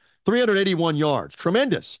 28, 381 yards,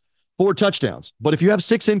 tremendous, 4 touchdowns. But if you have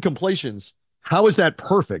 6 incompletions, how is that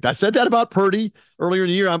perfect? I said that about Purdy earlier in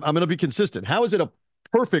the year. I'm going to be consistent. How is it a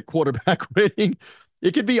perfect quarterback rating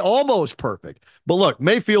It could be almost perfect. But look,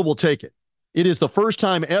 Mayfield will take it. It is the first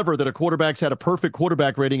time ever that a quarterback's had a perfect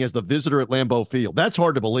quarterback rating as the visitor at Lambeau Field. That's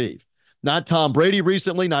hard to believe. Not Tom Brady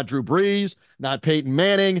recently, not Drew Brees, not Peyton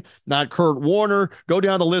Manning, not Kurt Warner. Go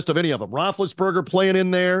down the list of any of them. Roethlisberger playing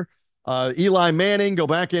in there. Eli Manning, go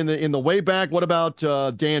back in the way back. What about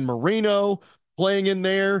Dan Marino playing in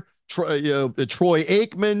there? Troy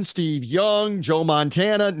Aikman, Steve Young, Joe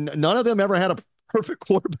Montana. None of them ever had a perfect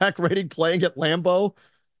quarterback rating playing at Lambeau.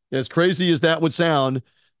 As crazy as that would sound,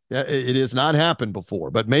 it has not happened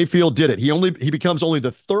before. But Mayfield did it. He becomes only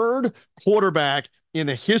the third quarterback in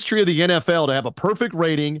the history of the NFL to have a perfect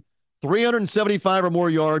rating, 375 or more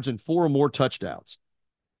yards, and 4 or more touchdowns.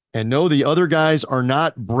 And no, the other guys are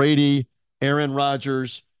not Brady, Aaron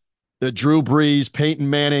Rodgers, the Drew Brees, Peyton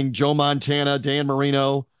Manning, Joe Montana, Dan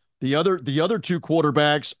Marino. The other 2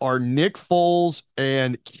 quarterbacks are Nick Foles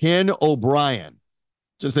and Ken O'Brien,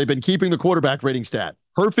 since they've been keeping the quarterback rating stat.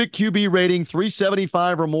 Perfect QB rating,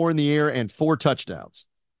 375 or more in the air, and 4 touchdowns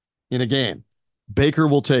in a game. Baker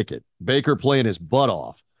will take it. Baker playing his butt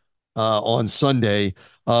off on Sunday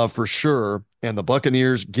for sure. And the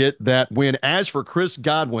Buccaneers get that win. As for Chris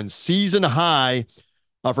Godwin, season high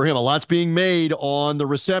for him. A lot's being made on the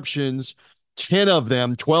receptions. 10 of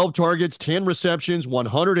them, 12 targets, 10 receptions,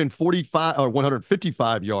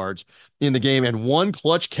 155 yards in the game, and 1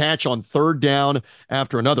 clutch catch on third down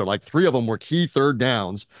after another. Like 3 of them were key third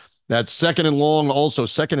downs. That's second and long, also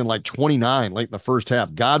second and like 29 late in the first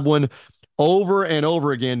half. Godwin over and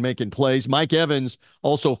over again making plays. Mike Evans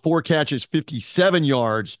also 4 catches, 57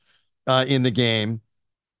 yards in the game.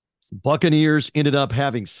 Buccaneers ended up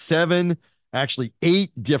having 7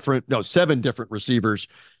 different receivers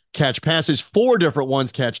catch passes, 4 different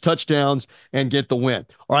ones catch touchdowns and get the win.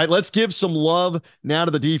 All right, let's give some love now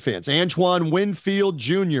to the defense. Antoine Winfield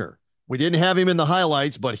Jr. We didn't have him in the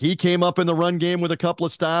highlights, but he came up in the run game with a couple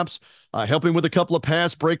of stops, helping with a couple of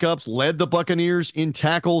pass breakups, led the Buccaneers in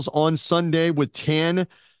tackles on Sunday with 10.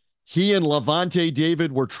 He and Levante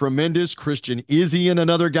David were tremendous. Christian Izzy and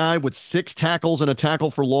another guy with 6 tackles and a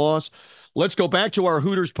tackle for loss. Let's go back to our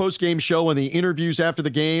Hooters postgame show and the interviews after the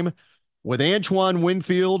game with Antoine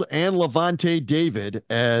Winfield and Levante David,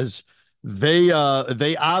 as they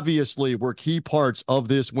obviously were key parts of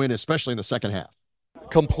this win, especially in the second half.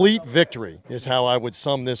 Complete victory is how I would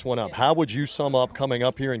sum this one up. How would you sum up coming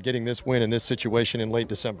up here and getting this win in this situation in late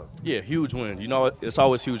December? Yeah, huge win. You know, it's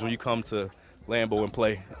always huge when you come to Lambeau and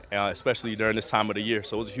play, especially during this time of the year.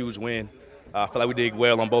 So it was a huge win. I feel like we did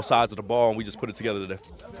well on both sides of the ball, and we just put it together today.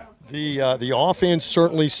 The offense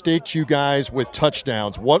certainly staked you guys with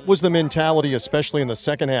touchdowns. What was the mentality, especially in the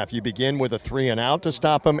second half? You begin with a 3-and-out to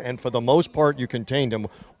stop them, and for the most part, you contained them.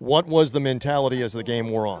 What was the mentality as the game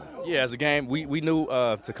wore on? Yeah, as a game, we knew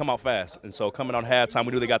to come out fast. And so coming on halftime,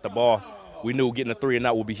 we knew they got the ball. We knew getting a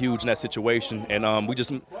 3-and-out would be huge in that situation. And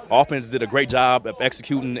offense did a great job of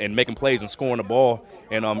executing and making plays and scoring the ball.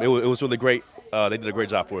 And it was really great. They did a great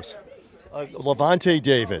job for us. Levante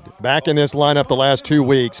David, back in this lineup the last 2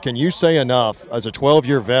 weeks, can you say enough as a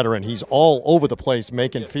 12-year veteran? He's all over the place,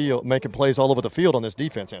 making plays all over the field on this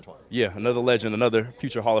defense, Antoine. Yeah, another legend, another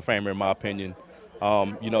future Hall of Famer in my opinion.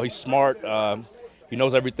 He's smart. He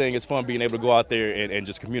knows everything. It's fun being able to go out there and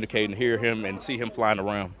just communicate and hear him and see him flying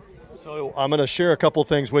around. So I'm going to share a couple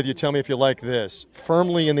things with you. Tell me if you like this.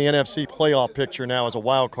 Firmly in the NFC playoff picture now as a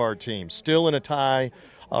wild card team. Still in a tie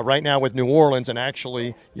right now with New Orleans, and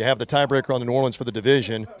actually you have the tiebreaker on the New Orleans for the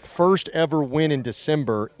division. First ever win in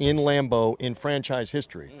December in Lambeau in franchise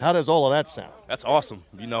history. How does all of that sound? That's awesome.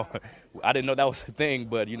 I didn't know that was a thing,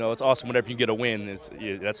 but, it's awesome whenever you get a win.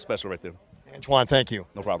 That's special right there. Antoine, thank you.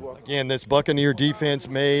 No problem. Again, this Buccaneer defense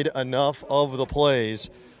made enough of the plays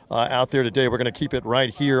out there today. We're going to keep it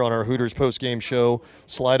right here on our Hooters postgame show.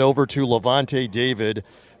 Slide over to Levante David,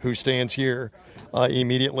 who stands here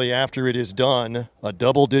immediately after it is done. A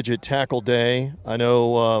double-digit tackle day. I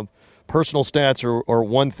know personal stats are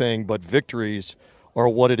one thing, but victories are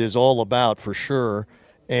what it is all about for sure.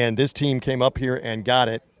 And this team came up here and got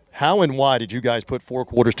it. How and why did you guys put 4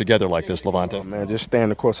 quarters together like this, Levante? Man, just staying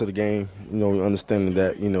the course of the game, understanding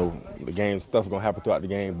that, the game stuff is going to happen throughout the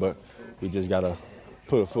game, but we just got to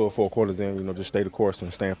put full 4 quarters in, just stay the course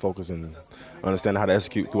and staying focused and understand how to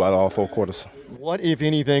execute throughout all 4 quarters. What, if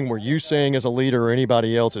anything, were you saying as a leader or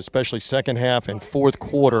anybody else, especially second half and fourth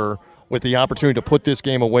quarter, with the opportunity to put this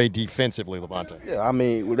game away defensively, Levante? Yeah,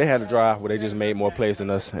 they had a drive where they just made more plays than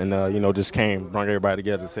us and, just brought everybody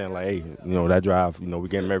together saying, like, hey, that drive, we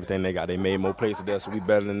gave them everything they got. They made more plays than us, so we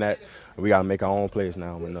better than that. We got to make our own plays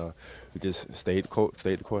now. And we just stayed the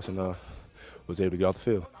course and was able to get off the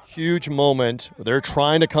field. Huge moment. They're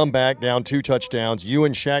trying to come back down 2 touchdowns. You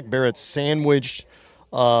and Shaq Barrett sandwiched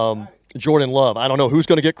Jordan Love. I don't know who's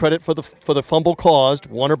going to get credit for the fumble caused,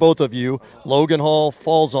 one or both of you. Logan Hall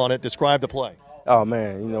falls on it. Describe the play. Oh,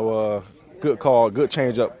 man, good call, good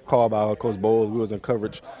change-up call by Coach Bowles. We was in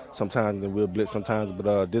coverage sometimes, and we'll blitz sometimes.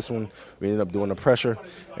 But this one, we ended up doing the pressure,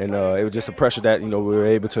 and it was just a pressure that, we were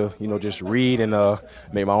able to, just read and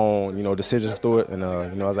make my own, decisions through it. And,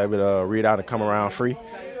 I was able to read out and come around free.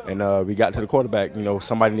 And we got to the quarterback.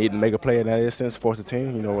 Somebody needed to make a play in that instance, force the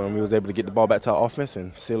team, and we was able to get the ball back to our offense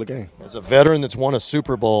and seal the game. As a veteran that's won a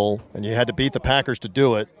Super Bowl, and you had to beat the Packers to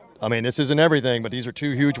do it, I mean, this isn't everything, but these are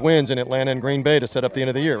two huge wins in Atlanta and Green Bay to set up the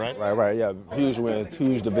end of the year, right? Right, yeah. Huge wins,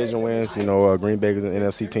 huge division wins. Green Bay is an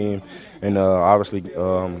NFC team, and obviously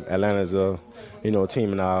Atlanta is a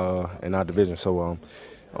team in our division. So,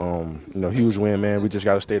 huge win, man. We just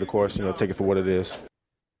got to stay the course, take it for what it is.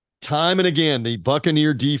 Time and again, the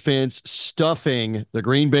Buccaneer defense stuffing the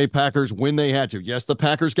Green Bay Packers when they had to. Yes, the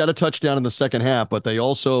Packers got a touchdown in the second half, but they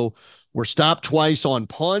also were stopped twice on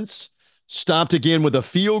punts, stopped again with a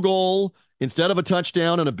field goal instead of a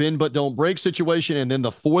touchdown and a bend but don't break situation, and then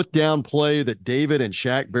the fourth down play that David and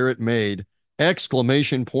Shaq Barrett made,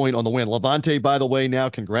 exclamation point on the win. Levante, by the way, now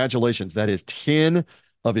congratulations. That is 10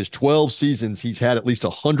 of his 12 seasons. He's had at least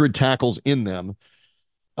 100 tackles in them.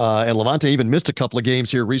 And Levante even missed a couple of games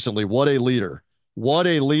here recently. What a leader. What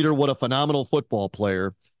a leader. What a phenomenal football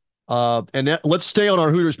player. Let's stay on our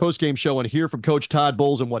Hooters postgame show and hear from Coach Todd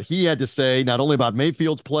Bowles and what he had to say, not only about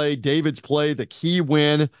Mayfield's play, David's play, the key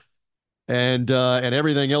win, and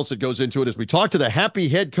everything else that goes into it as we talk to the happy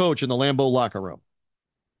head coach in the Lambeau locker room.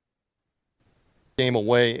 Game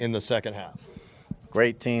away in the second half.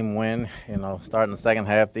 Great team win. Starting the second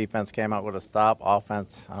half, defense came out with a stop.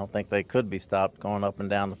 Offense, I don't think they could be stopped going up and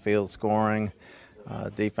down the field scoring.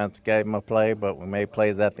 Defense gave them a play, but we made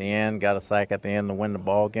plays at the end, got a sack at the end to win the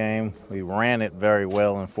ball game. We ran it very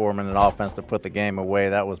well in 4-minute offense to put the game away.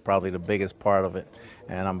 That was probably the biggest part of it,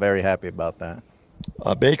 and I'm very happy about that.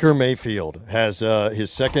 Baker Mayfield has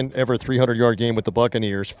his second ever 300-yard game with the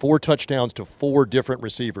Buccaneers, 4 touchdowns to 4 different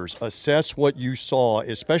receivers. Assess what you saw,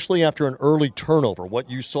 especially after an early turnover, what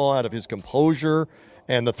you saw out of his composure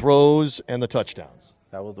and the throws and the touchdowns.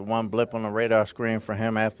 That was the one blip on the radar screen for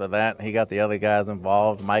him. After that, he got the other guys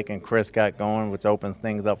involved. Mike and Chris got going, which opens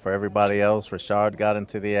things up for everybody else. Rashard got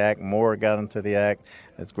into the act. Moore got into the act.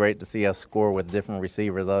 It's great to see us score with different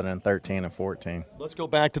receivers other than 13 and 14. Let's go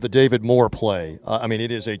back to the David Moore play.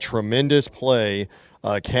 It is a tremendous play,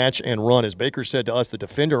 catch and run. As Baker said to us, the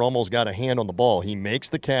defender almost got a hand on the ball. He makes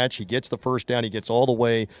the catch. He gets the first down. He gets all the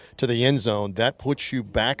way to the end zone. That puts you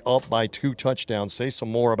back up by 2 touchdowns. Say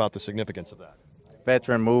some more about the significance of that.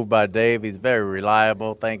 Veteran move by Dave. He's very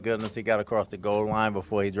reliable. Thank goodness he got across the goal line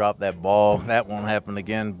before he dropped that ball. That won't happen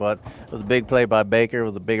again, but it was a big play by Baker. It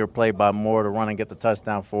was a bigger play by Moore to run and get the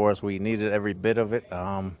touchdown for us. We needed every bit of it.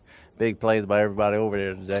 Big plays by everybody over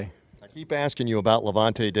there today. I keep asking you about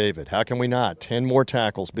Levante David. How can we not? 10 more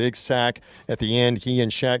tackles, big sack at the end. He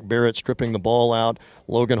and Shaq Barrett stripping the ball out.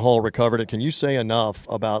 Logan Hall recovered it. Can you say enough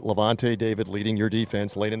about Levante David leading your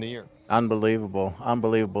defense late in the year? Unbelievable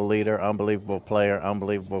leader, unbelievable player,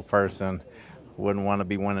 unbelievable person. Wouldn't want to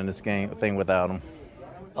be winning this thing without him.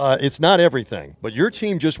 It's not everything, but your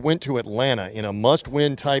team just went to Atlanta in a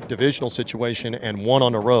must-win type divisional situation and won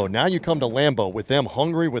on the road. Now you come to Lambeau with them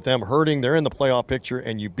hungry, with them hurting. They're in the playoff picture,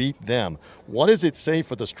 and you beat them. What does it say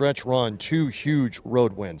for the stretch run? 2 huge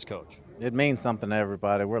road wins, Coach. It means something to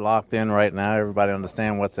everybody. We're locked in right now. Everybody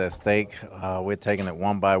understands what's at stake. We're taking it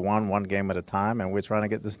one by one game at a time, and we're trying to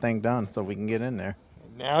get this thing done so we can get in there.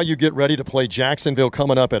 Now you get ready to play Jacksonville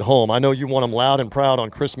coming up at home. I know you want them loud and proud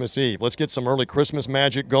on Christmas Eve. Let's get some early Christmas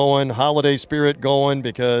magic going, holiday spirit going,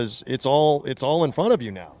 because it's all in front of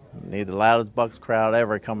you now. Need the loudest Bucs crowd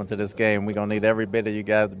ever coming to this game. We're going to need every bit of you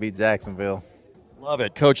guys to beat Jacksonville. Love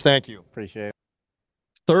it. Coach, thank you. Appreciate it.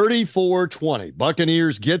 34-20.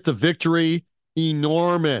 Buccaneers get the victory.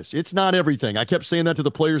 Enormous. It's not everything. I kept saying that to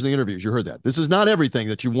the players in the interviews. You heard that. This is not everything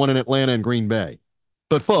that you won in Atlanta and Green Bay.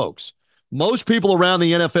 But, folks, most people around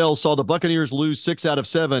the NFL saw the Buccaneers lose 6 out of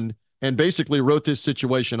 7 and basically wrote this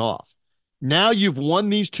situation off. Now you've won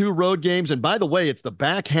these 2 road games. And by the way, it's the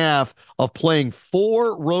back half of playing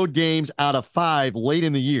 4 road games out of 5 late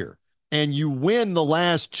in the year. And you win the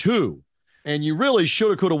last 2. And you really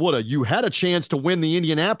shoulda, coulda, woulda. You had a chance to win the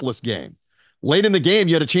Indianapolis game. Late in the game,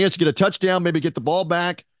 you had a chance to get a touchdown, maybe get the ball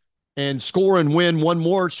back and score and win. One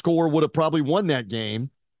more score would have probably won that game.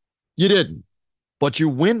 You didn't. But you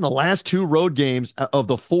win the last 2 road games of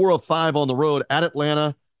the 4 of 5 on the road at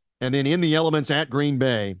Atlanta and then in the elements at Green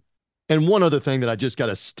Bay. And one other thing that I just got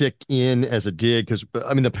to stick in as a dig, because,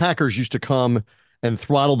 the Packers used to come and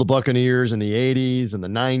throttled the Buccaneers in the 80s and the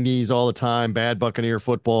 90s all the time, bad Buccaneer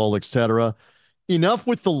football, etc. Enough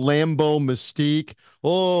with the Lambeau mystique.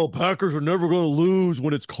 Oh, Packers are never going to lose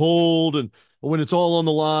when it's cold and when it's all on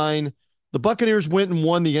the line. The Buccaneers went and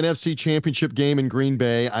won the NFC Championship game in Green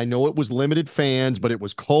Bay. I know it was limited fans, but it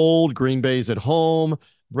was cold. Green Bay's at home.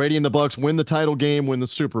 Brady and the Bucs win the title game, win the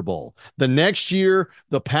Super Bowl. The next year,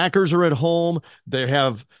 the Packers are at home. They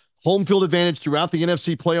have home field advantage throughout the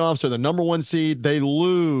NFC playoffs. They're the number one seed. They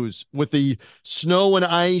lose with the snow and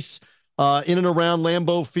ice in and around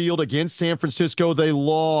Lambeau Field against San Francisco. They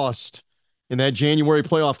lost in that January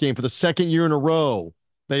playoff game for the second year in a row.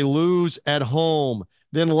 They lose at home.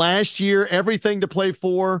 Then last year, everything to play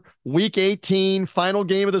for. Week 18, final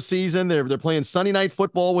game of the season. They're playing Sunday Night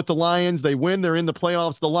Football with the Lions. They win. They're in the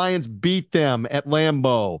playoffs. The Lions beat them at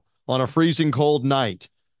Lambeau on a freezing cold night.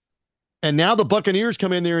 And now the Buccaneers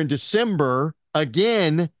come in there in December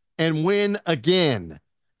again and win again.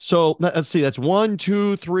 So let's see. That's 1,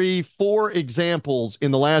 2, 3, 4 examples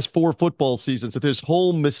in the last 4 football seasons of this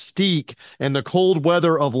whole mystique and the cold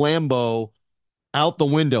weather of Lambeau out the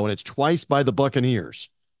window, and it's twice by the Buccaneers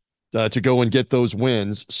to go and get those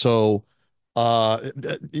wins. So,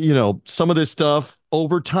 some of this stuff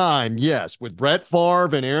over time, yes, with Brett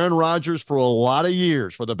Favre and Aaron Rodgers for a lot of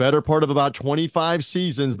years, for the better part of about 25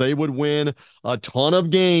 seasons, they would win a ton of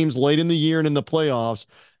games late in the year and in the playoffs.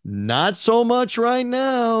 Not so much right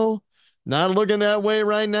now. Not looking that way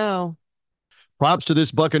right now. Props to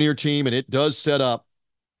this Buccaneer team, and it does set up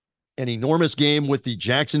an enormous game with the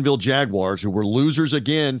Jacksonville Jaguars, who were losers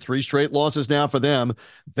again, 3 straight losses now for them.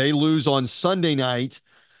 They lose on Sunday night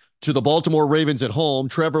to the Baltimore Ravens at home.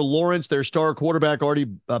 Trevor Lawrence, their star quarterback, already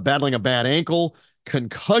battling a bad ankle.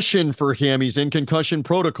 Concussion for him. He's in concussion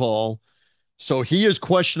protocol. So he is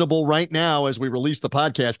questionable right now as we release the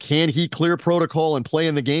podcast. Can he clear protocol and play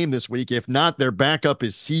in the game this week? If not, their backup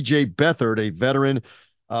is C.J. Beathard, a veteran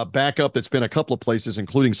backup that's been a couple of places,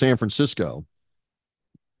 including San Francisco.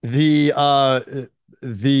 The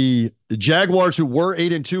Jaguars, who were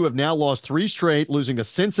 8-2, have now lost 3 straight, losing to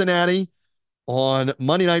Cincinnati on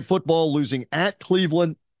Monday Night Football, losing at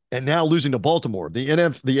Cleveland, and now losing to Baltimore. The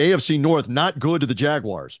AFC North, not good to the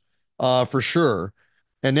Jaguars, for sure.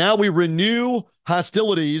 And now we renew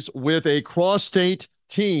hostilities with a cross-state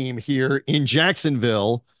team here in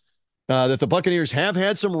Jacksonville that the Buccaneers have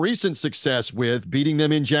had some recent success with, beating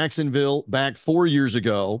them in Jacksonville back 4 years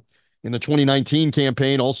ago in the 2019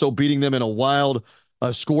 campaign, also beating them in a wild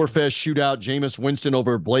score-fest shootout, Jameis Winston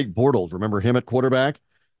over Blake Bortles. Remember him at quarterback?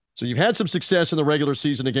 So you've had some success in the regular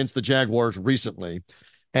season against the Jaguars recently.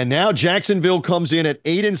 And now Jacksonville comes in at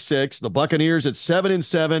 8-6, the Buccaneers at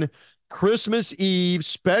 7-7. Christmas Eve,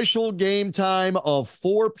 special game time of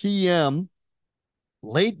 4 p.m.,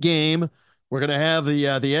 late game. We're going to have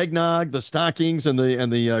the eggnog, the stockings, and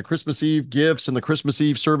the Christmas Eve gifts and the Christmas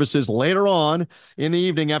Eve services later on in the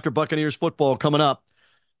evening after Buccaneers football coming up.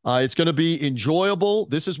 It's going to be enjoyable.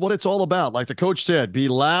 This is what it's all about. Like the coach said, be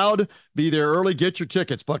loud, be there early, get your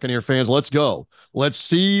tickets, Buccaneer fans. Let's go. Let's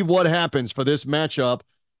see what happens for this matchup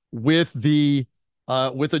with the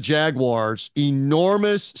Jaguars.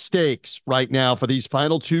 Enormous stakes right now for these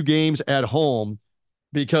final 2 games at home,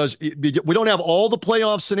 because we don't have all the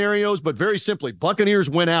playoff scenarios, but very simply, Buccaneers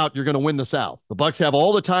win out, you're going to win the South. The Bucs have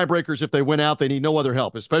all the tiebreakers. If they win out, they need no other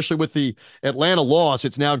help, especially with the Atlanta loss.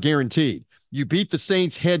 It's now guaranteed. You beat the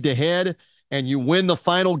Saints head-to-head, and you win the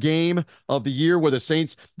final game of the year where the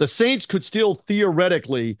Saints could still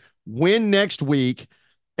theoretically win next week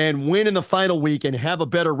and win in the final week and have a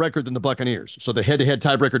better record than the Buccaneers. So the head-to-head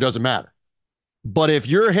tiebreaker doesn't matter. But if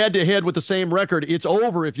you're head-to-head with the same record, it's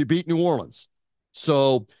over if you beat New Orleans.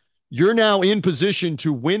 So you're now in position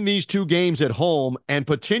to win these 2 games at home and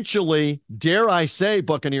potentially, dare I say,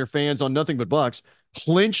 Buccaneer fans on Nothing But Bucs,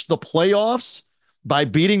 clinch the playoffs by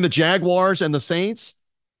beating the Jaguars and the Saints.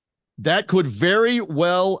 That could very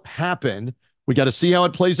well happen. We got to see how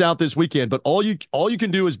it plays out this weekend, but all you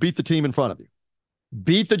can do is beat the team in front of you.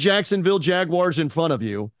 Beat the Jacksonville Jaguars in front of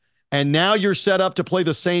you, and now you're set up to play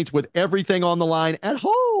the Saints with everything on the line at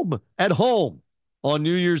home on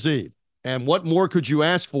New Year's Eve. And what more could you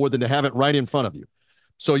ask for than to have it right in front of you?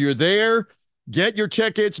 So you're there, get your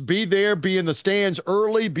tickets, be there, be in the stands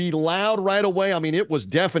early, be loud right away. I mean, it was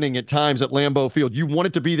deafening at times at Lambeau Field. You want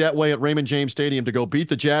it to be that way at Raymond James Stadium to go beat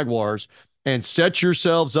the Jaguars and set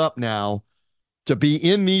yourselves up now to be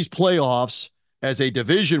in these playoffs as a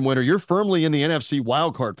division winner. You're firmly in the NFC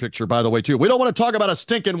wildcard picture, by the way, too. We don't want to talk about a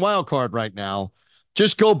stinking wild card right now.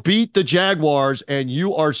 Just go beat the Jaguars, and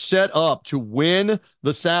you are set up to win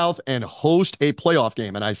the South and host a playoff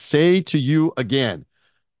game. And I say to you again,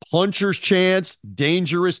 puncher's chance,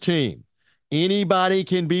 dangerous team. Anybody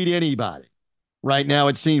can beat anybody right now,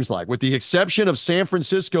 it seems like, with the exception of San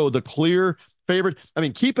Francisco, the clear favorite. I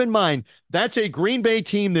mean, keep in mind, that's a Green Bay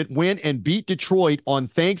team that went and beat Detroit on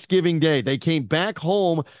Thanksgiving Day. They came back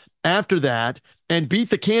home after that and beat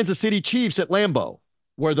the Kansas City Chiefs at Lambeau,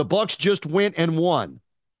 where the Bucs just went and won.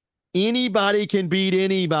 Anybody can beat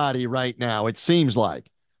anybody right now, it seems like.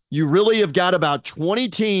 You really have got about 20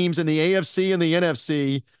 teams in the AFC and the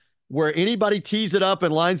NFC where anybody tees it up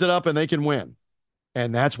and lines it up and they can win.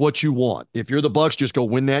 And that's what you want. If you're the Bucs, just go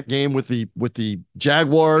win that game with the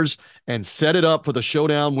Jaguars and set it up for the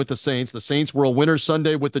showdown with the Saints. The Saints were a winner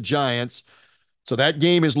Sunday with the Giants. So that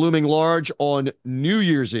game is looming large on New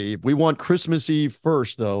Year's Eve. We want Christmas Eve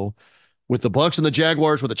first, though, with the Bucs and the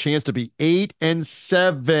Jaguars with a chance to be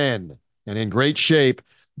 8-7 and in great shape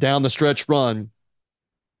down the stretch run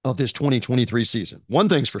of this 2023 season. One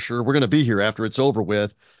thing's for sure, we're going to be here after it's over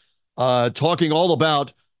with, talking all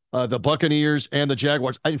about the Buccaneers and the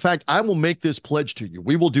Jaguars. In fact, I will make this pledge to you.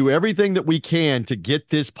 We will do everything that we can to get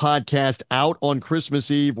this podcast out on Christmas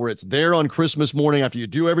Eve, where it's there on Christmas morning after you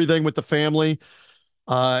do everything with the family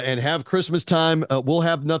and have Christmas time. We'll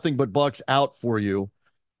have Nothing But Bucs out for you.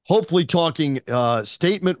 Hopefully talking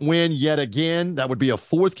statement win yet again. That would be a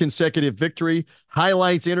fourth consecutive victory.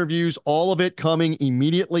 Highlights, interviews, all of it coming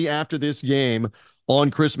immediately after this game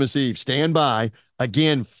on Christmas Eve. Stand by.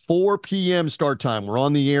 Again, 4 p.m. start time. We're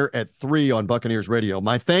on the air at 3 on Buccaneers Radio.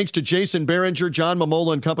 My thanks to Jason Behringer, John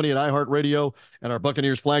Momola and company at iHeartRadio, and our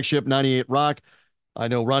Buccaneers flagship 98 Rock. I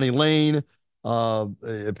know Ronnie Lane,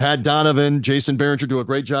 Pat Donovan, Jason Behringer do a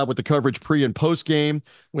great job with the coverage pre and post game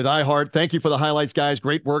with iHeart. Thank you for the highlights, guys.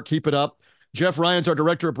 Great work. Keep it up. Jeff Ryan's our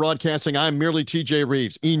director of broadcasting. I'm merely TJ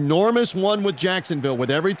Reeves. Enormous one with Jacksonville,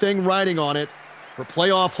 with everything riding on it for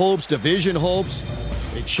playoff hopes, division hopes,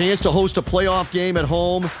 a chance to host a playoff game at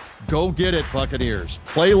home. Go get it, Buccaneers.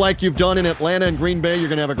 Play like you've done in Atlanta and Green Bay. You're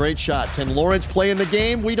going to have a great shot. Can Lawrence play in the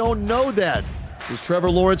game? We don't know that. Is Trevor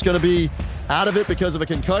Lawrence going to be out of it because of a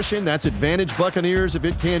concussion? That's advantage Buccaneers if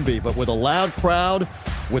it can be. But with a loud crowd,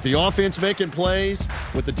 with the offense making plays,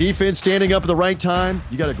 with the defense standing up at the right time,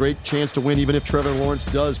 you got a great chance to win even if Trevor Lawrence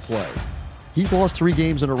does play. He's lost 3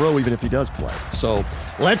 games in a row even if he does play. So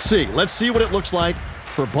let's see. Let's see what it looks like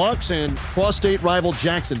for Bucs and cross-state rival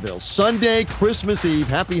Jacksonville. Sunday, Christmas Eve.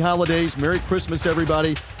 Happy holidays. Merry Christmas,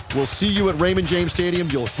 everybody. We'll see you at Raymond James Stadium.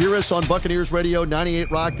 You'll hear us on Buccaneers Radio,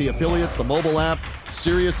 98 Rock, the affiliates, the mobile app,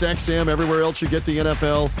 Sirius XM, everywhere else you get the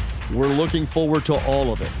NFL. We're looking forward to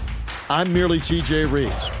all of it. I'm merely TJ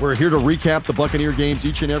Reeves. We're here to recap the Buccaneer games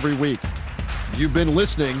each and every week. You've been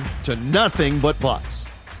listening to Nothing But Bucs.